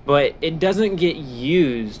energy. But it doesn't get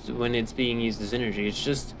used when it's being used as energy. It's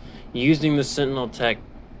just using the Sentinel tech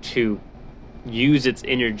to use its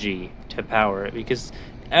energy to power it, because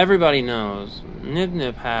everybody knows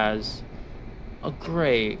Nip has a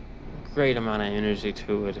great amount of energy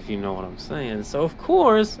to it, if you know what I'm saying. So of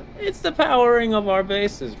course it's the powering of our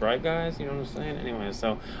bases, right guys? You know what I'm saying? Anyway,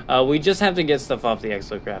 so we just have to get stuff off the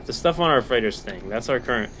exocraft. The stuff on our freighter's thing, that's our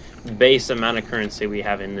current base amount of currency we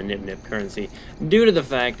have in the Nip currency, due to the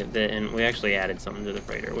fact that and we actually added something to the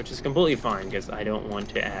freighter, which is completely fine, because I don't want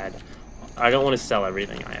to sell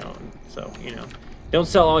everything I own. So, you know, don't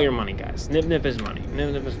sell all your money, guys. Nip is money.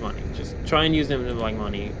 Nip is money. Just try and use Nip like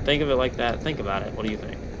money. Think of it like that. Think about it. What do you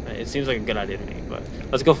think? It seems like a good idea to me, but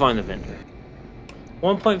let's go find the vendor.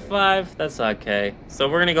 1.5, that's okay. So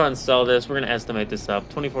we're going to go ahead and sell this. We're going to estimate this up.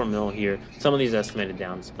 24 mil here. Some of these estimated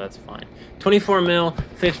down, so that's fine. 24 mil,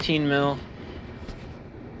 15 mil.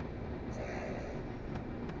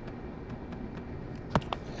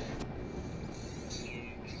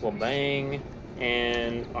 Well, bang.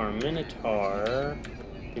 And our Minotaur,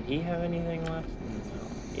 did he have anything left? No,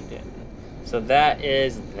 he didn't. So that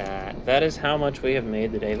is that. That is how much we have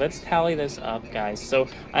made today. Let's tally this up, guys. So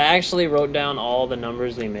I actually wrote down all the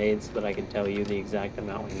numbers we made so that I could tell you the exact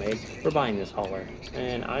amount we made. We're buying this hauler,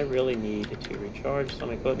 and I really need to recharge some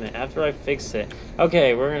equipment after I fix it.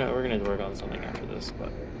 Okay, we're gonna work on something after this, but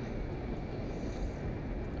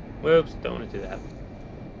whoops, don't want to do that.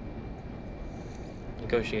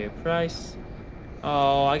 Negotiate price.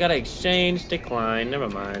 Oh, I gotta exchange, decline, never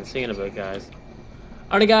mind. See you in a bit, guys.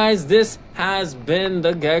 Alright guys, this has been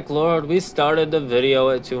the Gek Lord. We started the video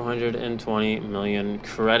at 220 million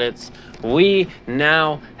credits. We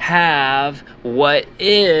now have what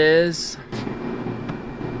is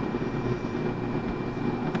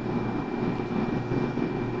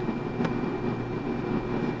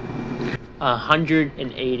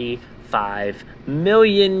 $185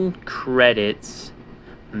 million credits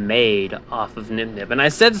made off of Nip. And I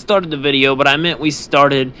said started the video, but I meant we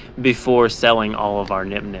started before selling all of our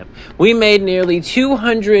Nip. We made nearly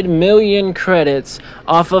 200 million credits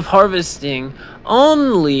off of harvesting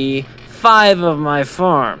only 5 of my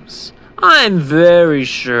farms. I'm very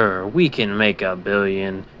sure we can make 1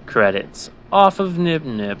 billion credits off of Nip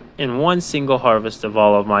in one single harvest of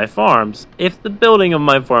all of my farms, if the building of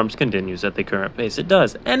my farms continues at the current pace it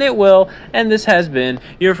does. And it will. And this has been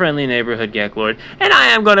your friendly neighborhood Gek Lord. And I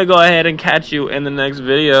am going to go ahead and catch you in the next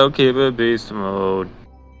video. Keep it beast mode.